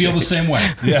magic. We feel the same way.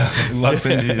 Yeah. Luck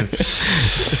into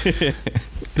you.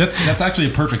 That's actually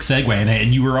a perfect segue,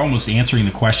 and you were almost answering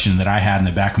the question that I had in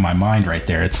the back of my mind right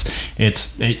there.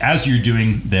 It's as you're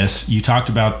doing this, you talked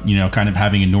about kind of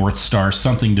having a North Star,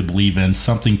 something to believe in,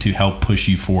 something to help push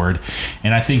you forward,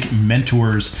 and I think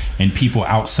mentors and people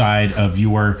outside of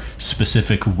your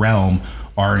specific realm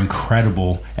are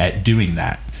incredible at doing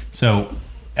that. So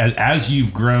as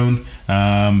you've grown,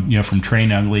 from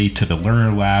Train Ugly to the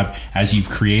Learner Lab, as you've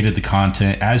created the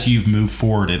content, as you've moved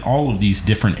forward in all of these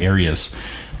different areas,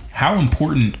 how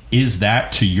important is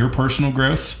that to your personal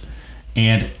growth?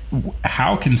 And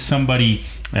how can somebody,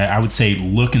 I would say,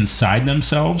 look inside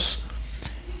themselves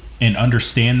and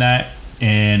understand that?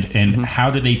 And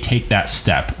how do they take that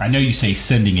step? I know you say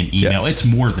sending an email. Yeah. It's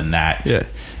more than that.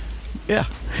 Yeah.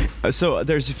 So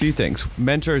there's a few things.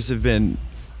 Mentors have been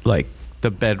like the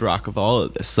bedrock of all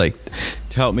of this, like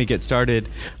to help me get started.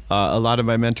 A lot of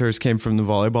my mentors came from the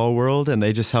volleyball world, and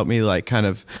they just helped me like kind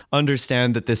of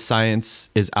understand that this science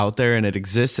is out there and it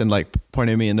exists, and like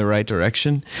pointed me in the right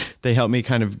direction. They helped me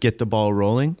kind of get the ball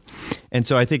rolling. And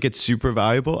so I think it's super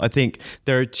valuable. I think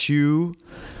there are two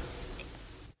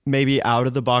maybe out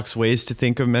of the box ways to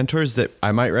think of mentors that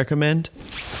I might recommend.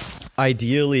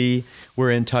 Ideally, we're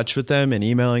in touch with them and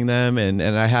emailing them, and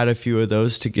I had a few of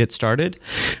those to get started.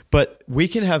 But we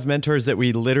can have mentors that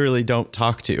we literally don't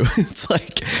talk to. It's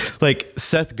like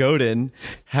Seth Godin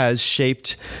has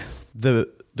shaped the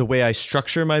way I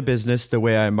structure my business, the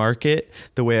way I market,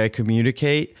 the way I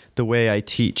communicate, the way I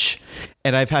teach.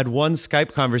 And I've had one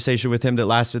Skype conversation with him that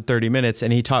lasted 30 minutes,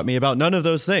 and he taught me about none of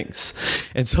those things.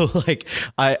 And so like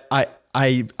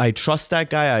I trust that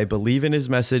guy. I believe in his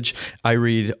message. I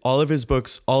read all of his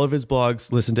books, all of his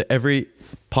blogs, listen to every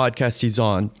podcast he's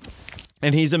on.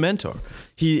 And he's a mentor.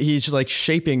 He's like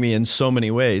shaping me in so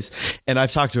many ways. And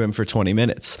I've talked to him for 20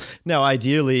 minutes. Now,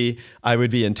 ideally, I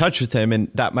would be in touch with him, and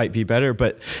that might be better.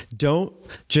 But don't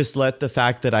just let the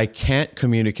fact that I can't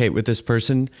communicate with this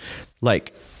person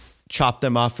like chop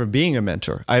them off from being a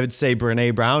mentor. I would say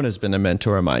Brene Brown has been a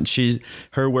mentor of mine.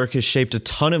 Her work has shaped a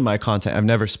ton of my content. I've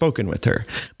never spoken with her,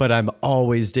 but I'm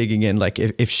always digging in. Like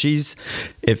if she's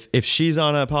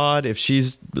on a pod, if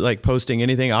she's like posting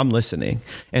anything, I'm listening.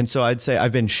 And so I'd say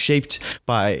I've been shaped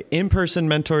by in-person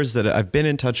mentors that I've been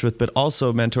in touch with, but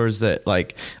also mentors that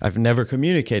like I've never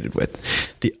communicated with.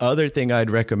 The other thing I'd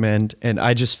recommend, and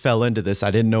I just fell into this,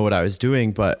 I didn't know what I was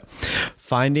doing, but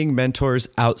finding mentors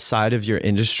outside of your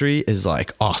industry is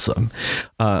like awesome.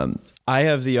 I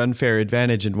have the unfair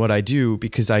advantage in what I do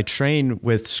because I train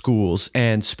with schools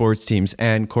and sports teams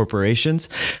and corporations.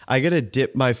 I get to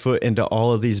dip my foot into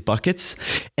all of these buckets,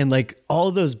 and like all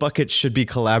of those buckets should be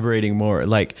collaborating more.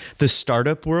 Like the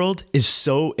startup world is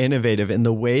so innovative, and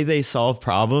the way they solve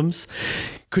problems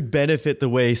could benefit the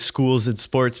way schools and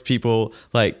sports people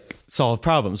like solve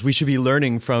problems. We should be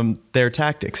learning from their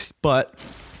tactics. But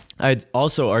I'd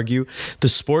also argue the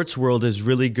sports world is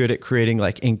really good at creating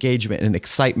like engagement and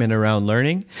excitement around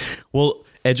learning. Well,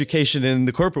 education in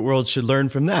the corporate world should learn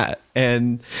from that.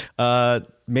 And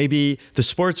maybe the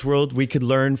sports world, we could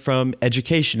learn from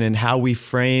education and how we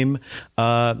frame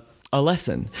a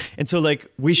lesson. And so like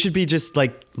we should be just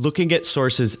like looking at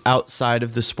sources outside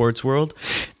of the sports world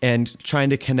and trying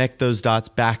to connect those dots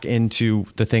back into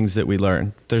the things that we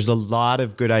learn. There's a lot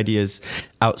of good ideas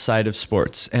outside of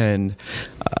sports, and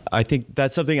I think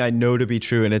that's something I know to be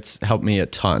true, and it's helped me a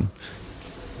ton.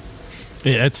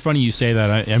 Yeah, it's funny you say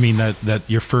that. I mean, that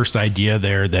your first idea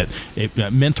there, that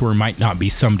a mentor might not be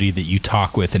somebody that you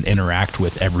talk with and interact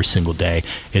with every single day.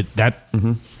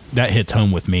 That hits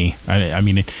home with me. I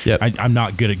mean, yep. I'm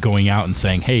not good at going out and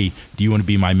saying, hey, do you want to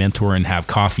be my mentor and have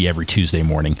coffee every Tuesday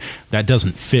morning? That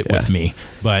doesn't fit with me.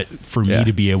 But for me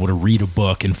to be able to read a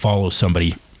book and follow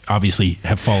somebody, obviously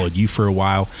have followed you for a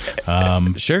while.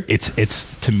 Sure.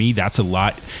 It's to me, that's a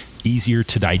lot easier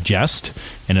to digest,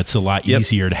 and it's a lot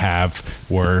easier to have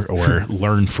or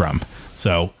learn from.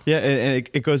 So yeah, and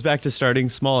it goes back to starting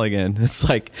small again. It's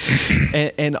like,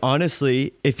 and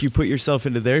honestly, if you put yourself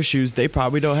into their shoes, they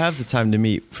probably don't have the time to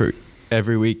meet for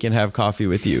every week and have coffee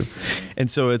with you, and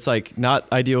so it's like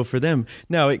not ideal for them.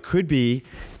 Now it could be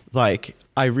like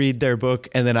I read their book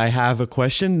and then I have a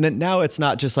question. Then now it's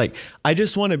not just like I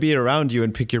just want to be around you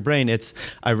and pick your brain. It's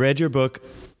I read your book.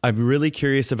 I'm really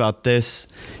curious about this.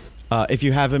 If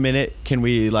you have a minute, can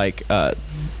we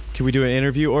do an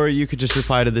interview, or you could just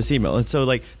reply to this email? And so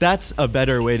like that's a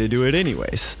better way to do it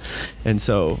anyways. And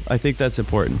so I think that's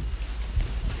important.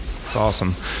 It's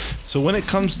awesome. So when it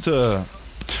comes to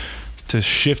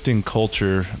shifting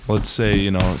culture, let's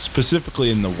say, specifically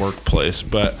in the workplace,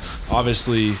 but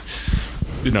obviously,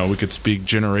 we could speak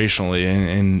generationally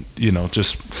and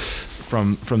just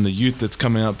from the youth that's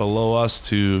coming up below us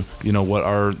to, what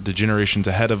are the generations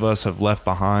ahead of us have left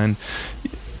behind.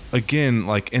 Again,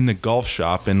 like in the golf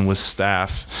shop and with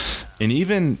staff, and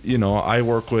even, I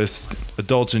work with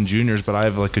adults and juniors, but I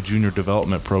have like a junior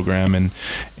development program,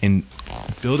 and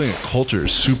building a culture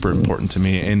is super important to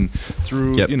me. And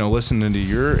through, listening to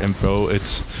your info,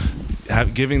 it's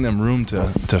giving them room to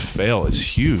fail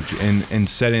is huge, and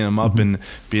setting them up and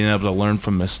being able to learn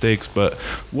from mistakes. But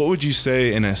what would you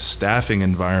say in a staffing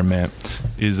environment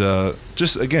is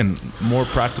just, again, more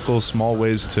practical, small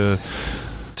ways to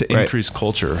increase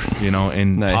culture,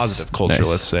 and positive culture,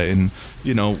 let's say. And,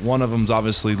 one of them's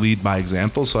obviously lead by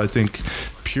example. So I think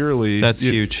purely that's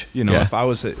huge. If I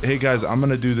was, hey guys, I'm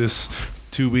going to do this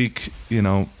 2-week,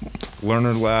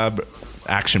 learner lab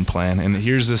action plan, and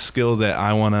here's this skill that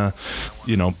I want to,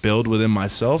 build within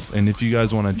myself. And if you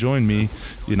guys want to join me,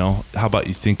 how about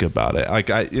you think about it? Like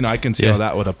I can see how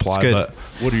that would apply, but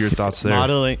what are your thoughts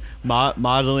there?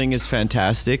 Modeling is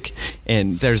fantastic.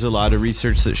 And there's a lot of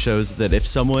research that shows that if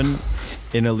someone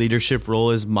in a leadership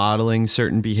role is modeling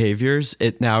certain behaviors,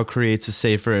 it now creates a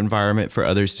safer environment for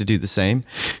others to do the same.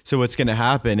 So what's going to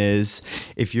happen is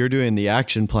if you're doing the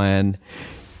action plan,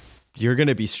 you're going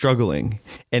to be struggling.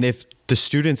 And if the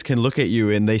students can look at you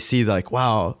and they see like,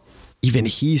 wow, even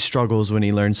he struggles when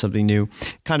he learns something new,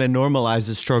 kind of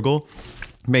normalizes struggle,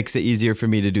 makes it easier for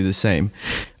me to do the same.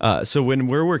 So when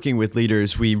we're working with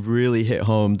leaders, we really hit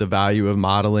home the value of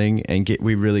modeling and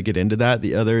we really get into that.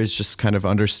 The other is just kind of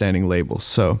understanding labels.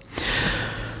 So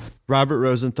Robert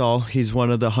Rosenthal, he's one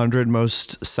of the 100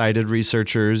 most cited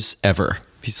researchers ever.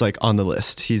 He's like on the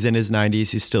list. He's in his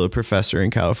 90s. He's still a professor in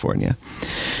California.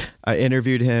 I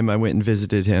interviewed him. I went and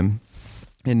visited him.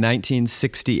 In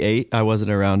 1968, I wasn't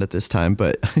around at this time,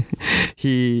 but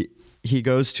he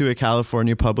goes to a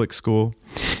California public school.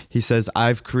 He says,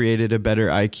 I've created a better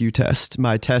IQ test.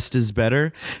 My test is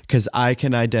better because I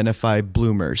can identify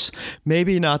bloomers.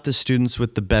 Maybe not the students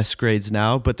with the best grades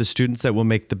now, but the students that will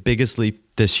make the biggest leap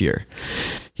this year.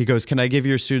 He goes, can I give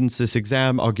your students this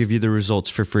exam? I'll give you the results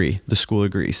for free. The school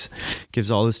agrees. Gives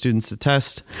all the students the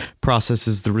test,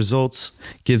 processes the results,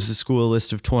 gives the school a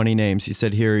list of 20 names. He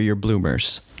said, here are your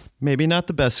bloomers. Maybe not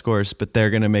the best scores, but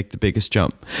they're going to make the biggest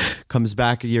jump. Comes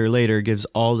back a year later, gives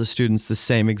all the students the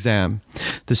same exam.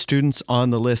 The students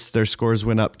on the list, their scores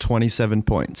went up 27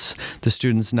 points. The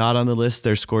students not on the list,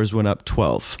 their scores went up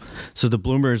 12. So the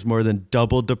bloomers more than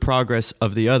doubled the progress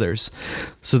of the others.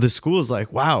 So the school is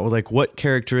like, wow, like what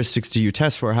characteristics do you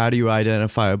test for? How do you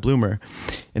identify a bloomer?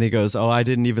 And he goes, oh, I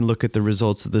didn't even look at the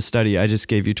results of the study. I just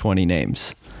gave you 20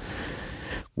 names.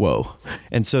 Whoa.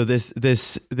 And so this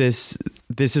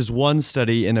is one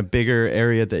study in a bigger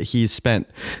area that he's spent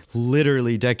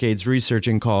literally decades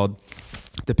researching called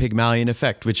the Pygmalion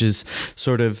effect, which is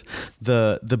sort of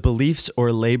the beliefs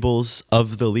or labels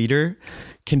of the leader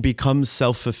can become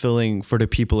self-fulfilling for the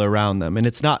people around them. And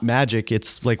it's not magic.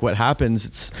 It's like what happens.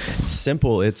 It's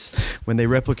simple. It's when they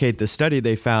replicate the study,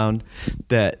 they found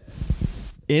that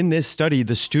in this study,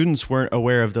 the students weren't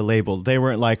aware of the label. They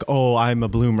weren't like, oh, I'm a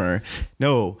bloomer.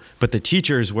 No, but the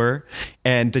teachers were.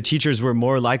 And the teachers were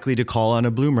more likely to call on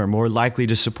a bloomer, more likely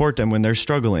to support them when they're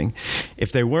struggling.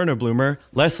 If they weren't a bloomer,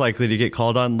 less likely to get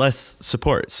called on, less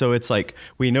support. So it's like,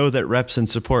 we know that reps and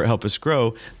support help us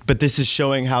grow, but this is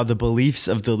showing how the beliefs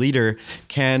of the leader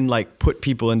can like put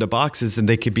people into boxes and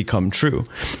they could become true.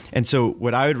 And so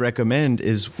what I would recommend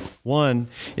is, one,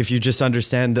 if you just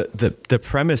understand the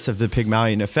premise of the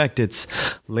Pygmalion effect, it's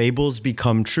labels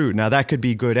become true. Now that could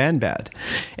be good and bad.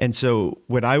 And so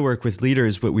when I work with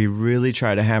leaders, what we really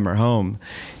try to hammer home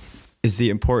is the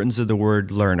importance of the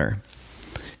word learner.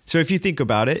 So if you think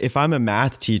about it, if I'm a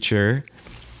math teacher,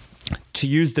 to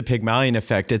use the Pygmalion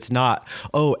effect, it's not,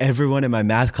 oh, everyone in my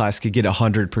math class could get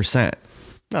 100%.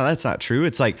 No, that's not true.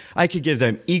 It's like I could give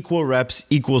them equal reps,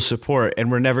 equal support, and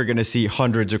we're never going to see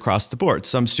hundreds across the board.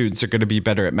 Some students are going to be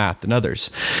better at math than others.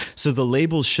 So the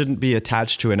labels shouldn't be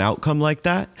attached to an outcome like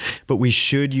that, but we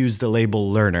should use the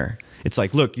label learner. It's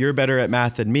like, look, you're better at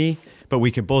math than me, but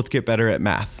we can both get better at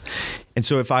math. And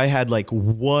so if I had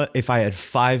if I had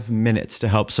 5 minutes to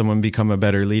help someone become a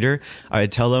better leader, I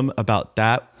would tell them about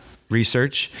that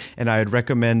research, and I would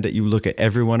recommend that you look at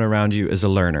everyone around you as a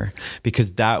learner,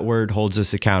 because that word holds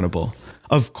us accountable.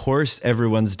 Of course,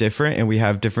 everyone's different and we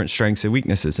have different strengths and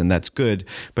weaknesses, and that's good,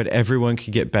 but everyone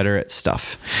can get better at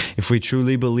stuff. If we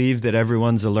truly believe that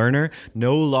everyone's a learner,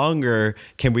 no longer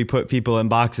can we put people in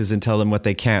boxes and tell them what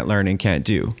they can't learn and can't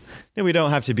do. And we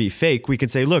don't have to be fake. We can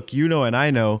say, look, you know and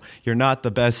I know you're not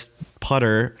the best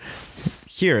putter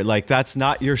here. Like, that's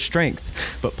not your strength,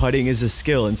 but putting is a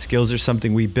skill, and skills are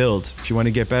something we build. If you want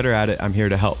to get better at it, I'm here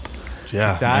to help.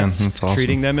 Yeah, that's awesome.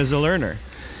 Treating them as a learner.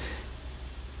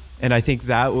 And I think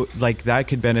that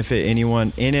could benefit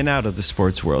anyone in and out of the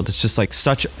sports world. It's just like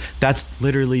that's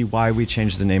literally why we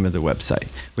changed the name of the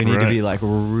website. We need to be like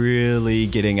really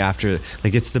getting after,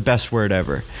 like, it's the best word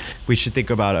ever. We should think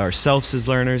about ourselves as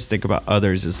learners, think about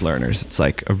others as learners. It's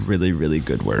like a really, really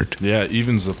good word. Yeah,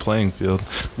 evens the playing field.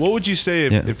 What would you say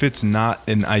if it's not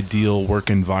an ideal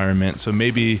work environment? So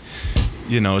maybe,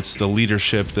 it's the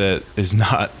leadership that is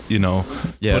not,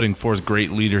 putting forth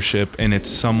great leadership, and it's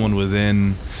someone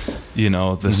within,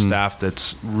 the staff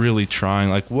that's really trying.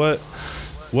 Like, what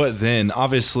then?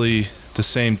 Obviously, the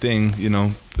same thing,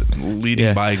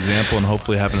 leading by example and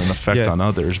hopefully having an effect on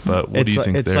others. But what do you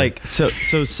think there? It's like,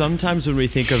 so sometimes when we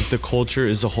think of the culture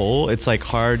as a whole, it's like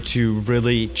hard to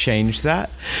really change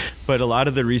that. But a lot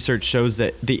of the research shows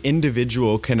that the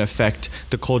individual can affect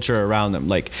the culture around them.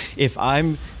 Like, if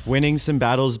I'm winning some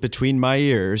battles between my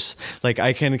ears, like,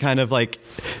 I can kind of like,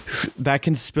 that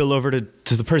can spill over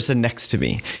to the person next to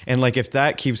me. And like, if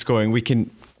that keeps going, we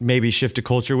can maybe shift a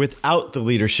culture without the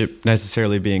leadership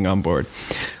necessarily being on board.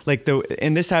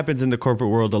 And this happens in the corporate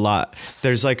world a lot.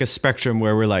 There's like a spectrum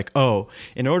where we're like, oh,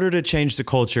 in order to change the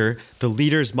culture, the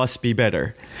leaders must be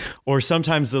better. Or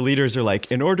sometimes the leaders are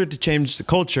like, in order to change the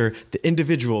culture, the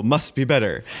individual must be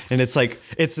better. And it's like,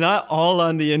 it's not all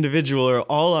on the individual or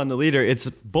all on the leader. It's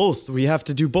both. We have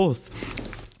to do both.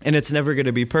 And it's never going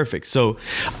to be perfect. So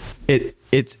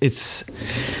it's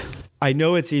I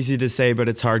know it's easy to say, but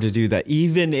it's hard to do that.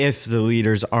 Even if the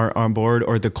leaders aren't on board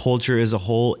or the culture as a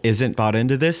whole isn't bought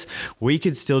into this, we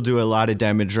could still do a lot of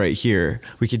damage right here.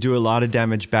 We could do a lot of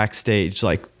damage backstage,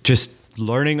 like just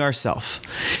learning ourselves.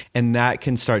 And that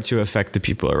can start to affect the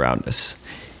people around us.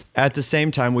 At the same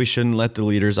time, we shouldn't let the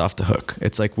leaders off the hook.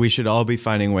 It's like we should all be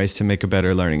finding ways to make a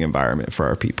better learning environment for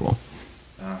our people.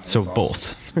 So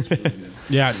both.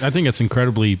 Yeah, I think it's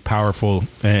incredibly powerful.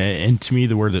 And to me,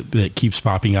 the word that keeps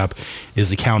popping up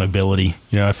is accountability.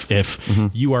 You know, if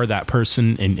you are that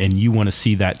person and you want to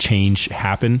see that change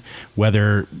happen,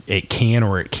 whether it can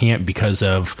or it can't because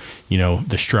of, you know,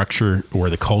 the structure or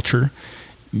the culture,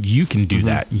 you can do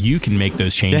that. You can make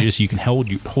those changes. You can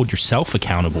hold yourself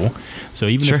accountable. So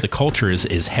even if the culture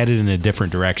is headed in a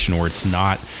different direction or it's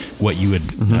not what you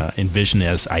would envision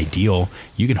as ideal,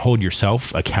 you can hold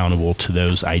yourself accountable to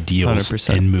those ideals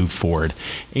 100%. And move forward.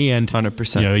 And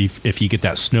 100%. you know, if you get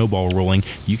that snowball rolling,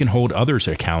 you can hold others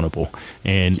accountable,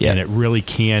 and it really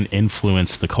can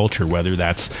influence the culture, whether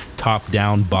that's top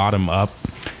down, bottom up,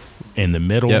 in the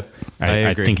middle. Yep. I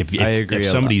agree. think if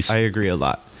somebody's I agree a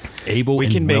lot. able we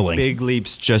and can willing. make big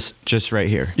leaps just right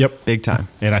here. Yep. Big time.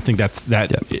 And I think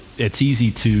it's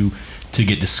easy to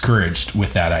get discouraged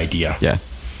with that idea. Yeah.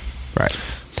 Right.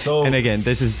 So, And again,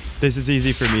 this is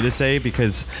easy for me to say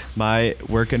because my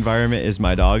work environment is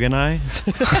my dog and I.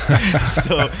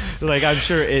 So like I'm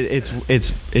sure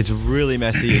it's really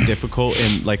messy and difficult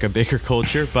in like a bigger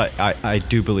culture, but I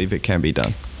do believe it can be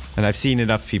done. And I've seen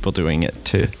enough people doing it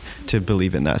to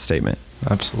believe in that statement.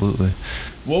 absolutely.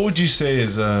 What would you say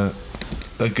is a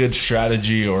good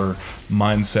strategy or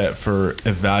mindset for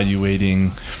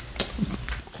evaluating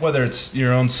whether it's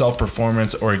your own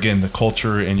self-performance or, again, the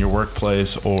culture in your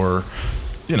workplace or,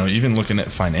 you know, even looking at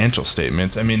financial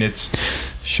statements? I mean, it's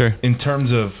Sure. in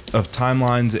terms of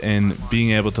timelines and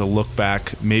being able to look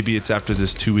back, maybe it's after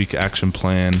this 2-week action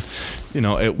plan, you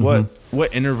know, at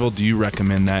what interval do you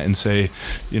recommend that and say,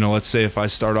 you know, let's say if I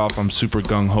start off, I'm super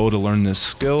gung-ho to learn this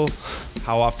skill,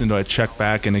 how often do I check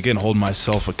back and, again, hold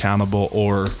myself accountable,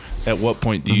 or at what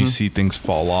point do you see things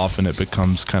fall off and it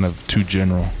becomes kind of too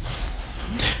general?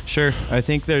 Sure. I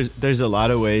think there's a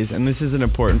lot of ways, and this is an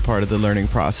important part of the learning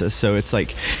process. So it's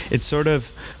like, it's sort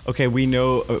of, okay, we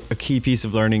know a key piece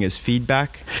of learning is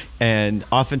feedback, and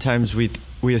oftentimes we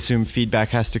assume feedback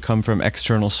has to come from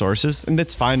external sources, and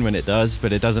it's fine when it does,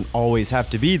 but it doesn't always have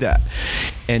to be that.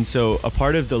 And so a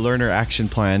part of the learner action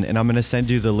plan, and I'm going to send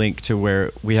you the link to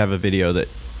where we have a video that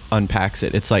unpacks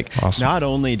it. It's like, awesome. Not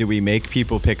only do we make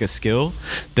people pick a skill,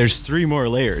 there's 3 more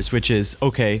layers, which is,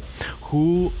 okay,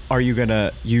 who are you going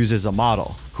to use as a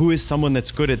model? Who is someone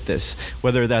that's good at this?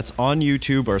 Whether that's on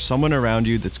YouTube or someone around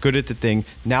you that's good at the thing,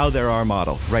 now they're our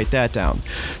model. Write that down.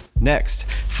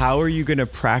 Next, how are you going to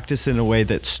practice in a way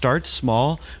that starts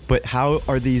small, but how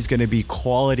are these going to be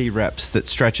quality reps that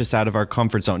stretch us out of our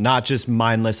comfort zone, not just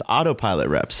mindless autopilot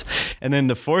reps? And then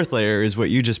the 4th layer is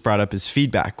what you just brought up, is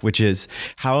feedback, which is,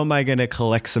 how am I going to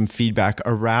collect some feedback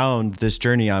around this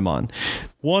journey I'm on?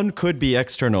 One could be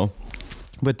external,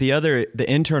 but the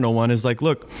internal one is like,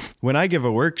 look, when I give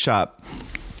a workshop,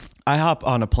 I hop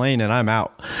on a plane and I'm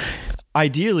out.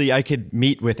 Ideally, I could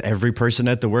meet with every person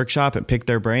at the workshop and pick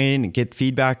their brain and get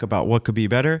feedback about what could be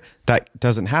better. That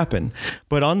doesn't happen.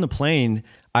 But on the plane,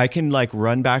 I can like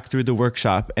run back through the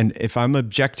workshop, and if I'm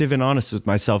objective and honest with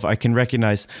myself, I can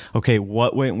recognize, okay,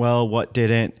 what went well, what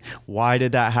didn't, why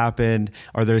did that happen?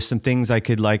 Are there some things I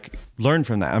could like learn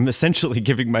from that? I'm essentially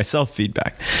giving myself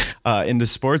feedback. In the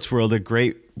sports world, a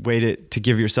great way to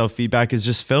give yourself feedback is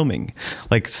just filming,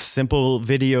 like simple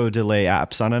video delay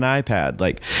apps on an iPad.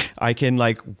 Like I can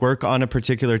like work on a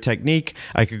particular technique.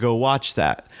 I could go watch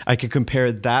that. I could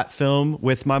compare that film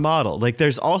with my model. Like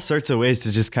there's all sorts of ways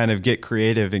to just kind of get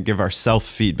creative and give ourselves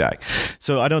feedback.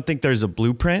 So I don't think there's a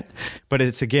blueprint, but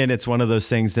it's one of those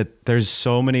things that there's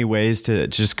so many ways to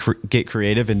just get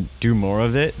creative and do more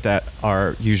of it that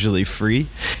are usually free.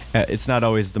 It's not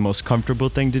always the most comfortable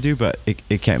thing to do, but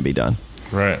it can be done.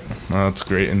 Right. That's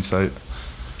great insight.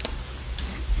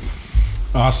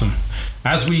 Awesome.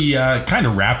 As we kind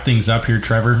of wrap things up here,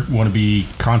 Trevor, want to be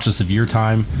conscious of your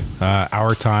time,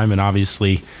 our time, and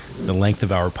obviously the length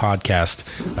of our podcast,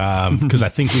 because I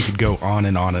think we could go on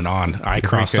and on and on. I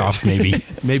crossed off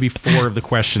maybe 4 of the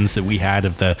questions that we had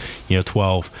of the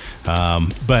 12,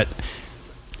 but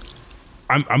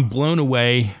I'm blown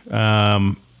away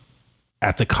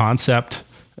at the concept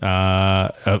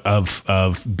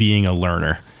of being a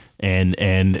learner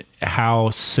and how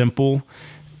simple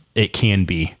it can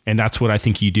be. And that's what I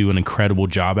think you do an incredible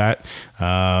job at.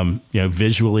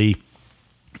 Visually,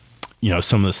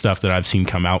 some of the stuff that I've seen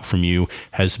come out from you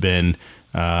has been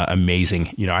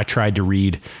amazing. I tried to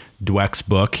read Dweck's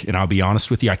book, and I'll be honest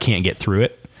with you, I can't get through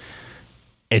it.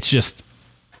 It's just,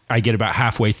 I get about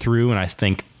halfway through and I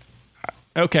think,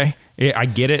 okay, I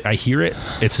get it. I hear it.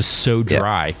 It's just so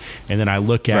dry. Yep. And then I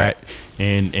look at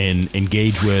and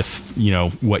engage with,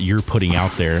 what you're putting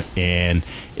out there, and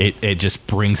it just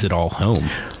brings it all home.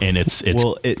 And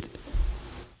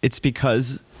it's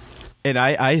because and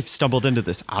I stumbled into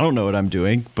this. I don't know what I'm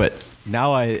doing, but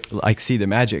now I like see the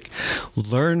magic.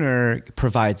 Learner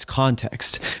provides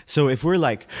context. So if we're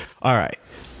like, all right,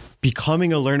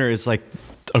 becoming a learner is like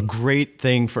a great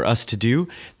thing for us to do.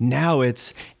 Now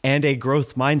and a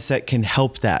growth mindset can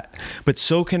help that, but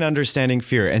so can understanding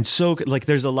fear. And so like,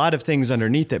 there's a lot of things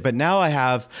underneath it, but now I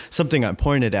have something I'm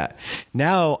pointed at.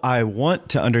 Now I want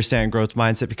to understand growth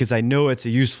mindset because I know it's a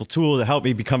useful tool to help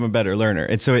me become a better learner.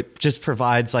 And so it just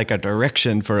provides like a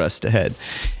direction for us to head.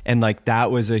 And like,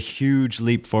 that was a huge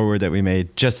leap forward that we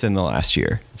made just in the last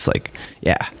year. It's like,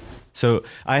 yeah. So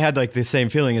I had like the same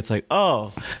feeling. It's like,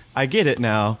 oh, I get it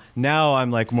now. Now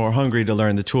I'm like more hungry to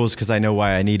learn the tools because I know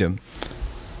why I need them.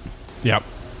 Yep.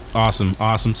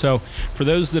 Awesome. So for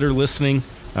those that are listening,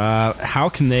 how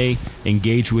can they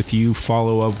engage with you,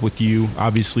 follow up with you?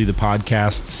 Obviously the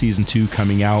podcast season 2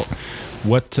 coming out.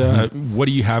 What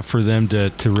do you have for them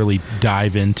to really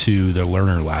dive into the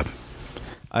Learner Lab?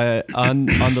 On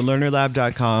the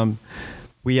learnerlab.com,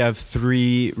 we have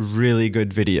 3 really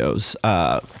good videos.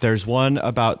 There's one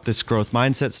about this growth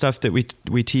mindset stuff that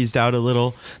we teased out a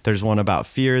little. There's one about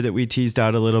fear that we teased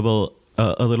out a little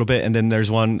bit, and then there's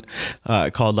one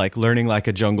called like Learning Like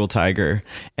a Jungle Tiger,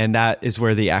 and that is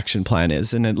where the action plan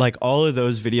is. And like all of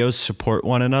those videos support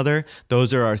one another.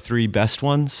 Those are our 3 best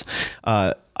ones.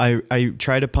 I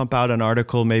try to pump out an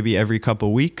article maybe every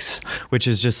couple weeks, which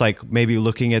is just like maybe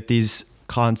looking at these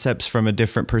concepts from a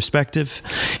different perspective.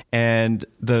 And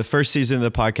the first season of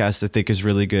the podcast I think is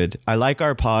really good. I like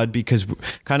our pod because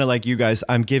kind of like you guys,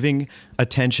 I'm giving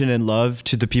attention and love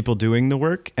to the people doing the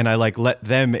work, and I like let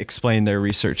them explain their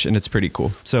research, and it's pretty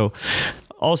cool. So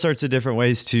all sorts of different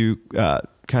ways to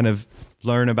kind of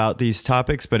learn about these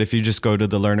topics. But if you just go to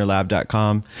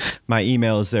thelearnerlab.com, my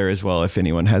email is there as well if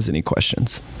anyone has any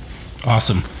questions.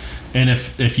 Awesome. And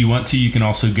if you want to, you can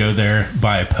also go there,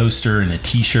 buy a poster and a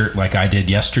t-shirt like I did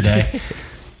yesterday.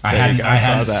 I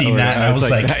hadn't seen that, and I was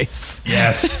like, nice.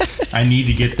 Yes, I need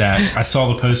to get that. I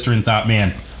saw the poster and thought,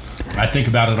 man, I think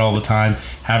about it all the time.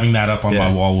 Having that up on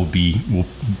my wall will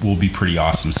be pretty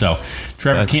awesome. So,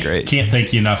 Trevor, can't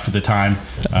thank you enough for the time.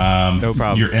 No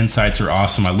problem. Your insights are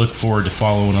awesome. I look forward to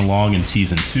following along in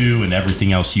season 2 and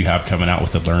everything else you have coming out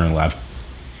with the Learner Lab.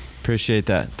 Appreciate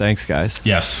that. Thanks, guys.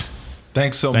 Yes.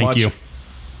 Thanks so Thank much. you.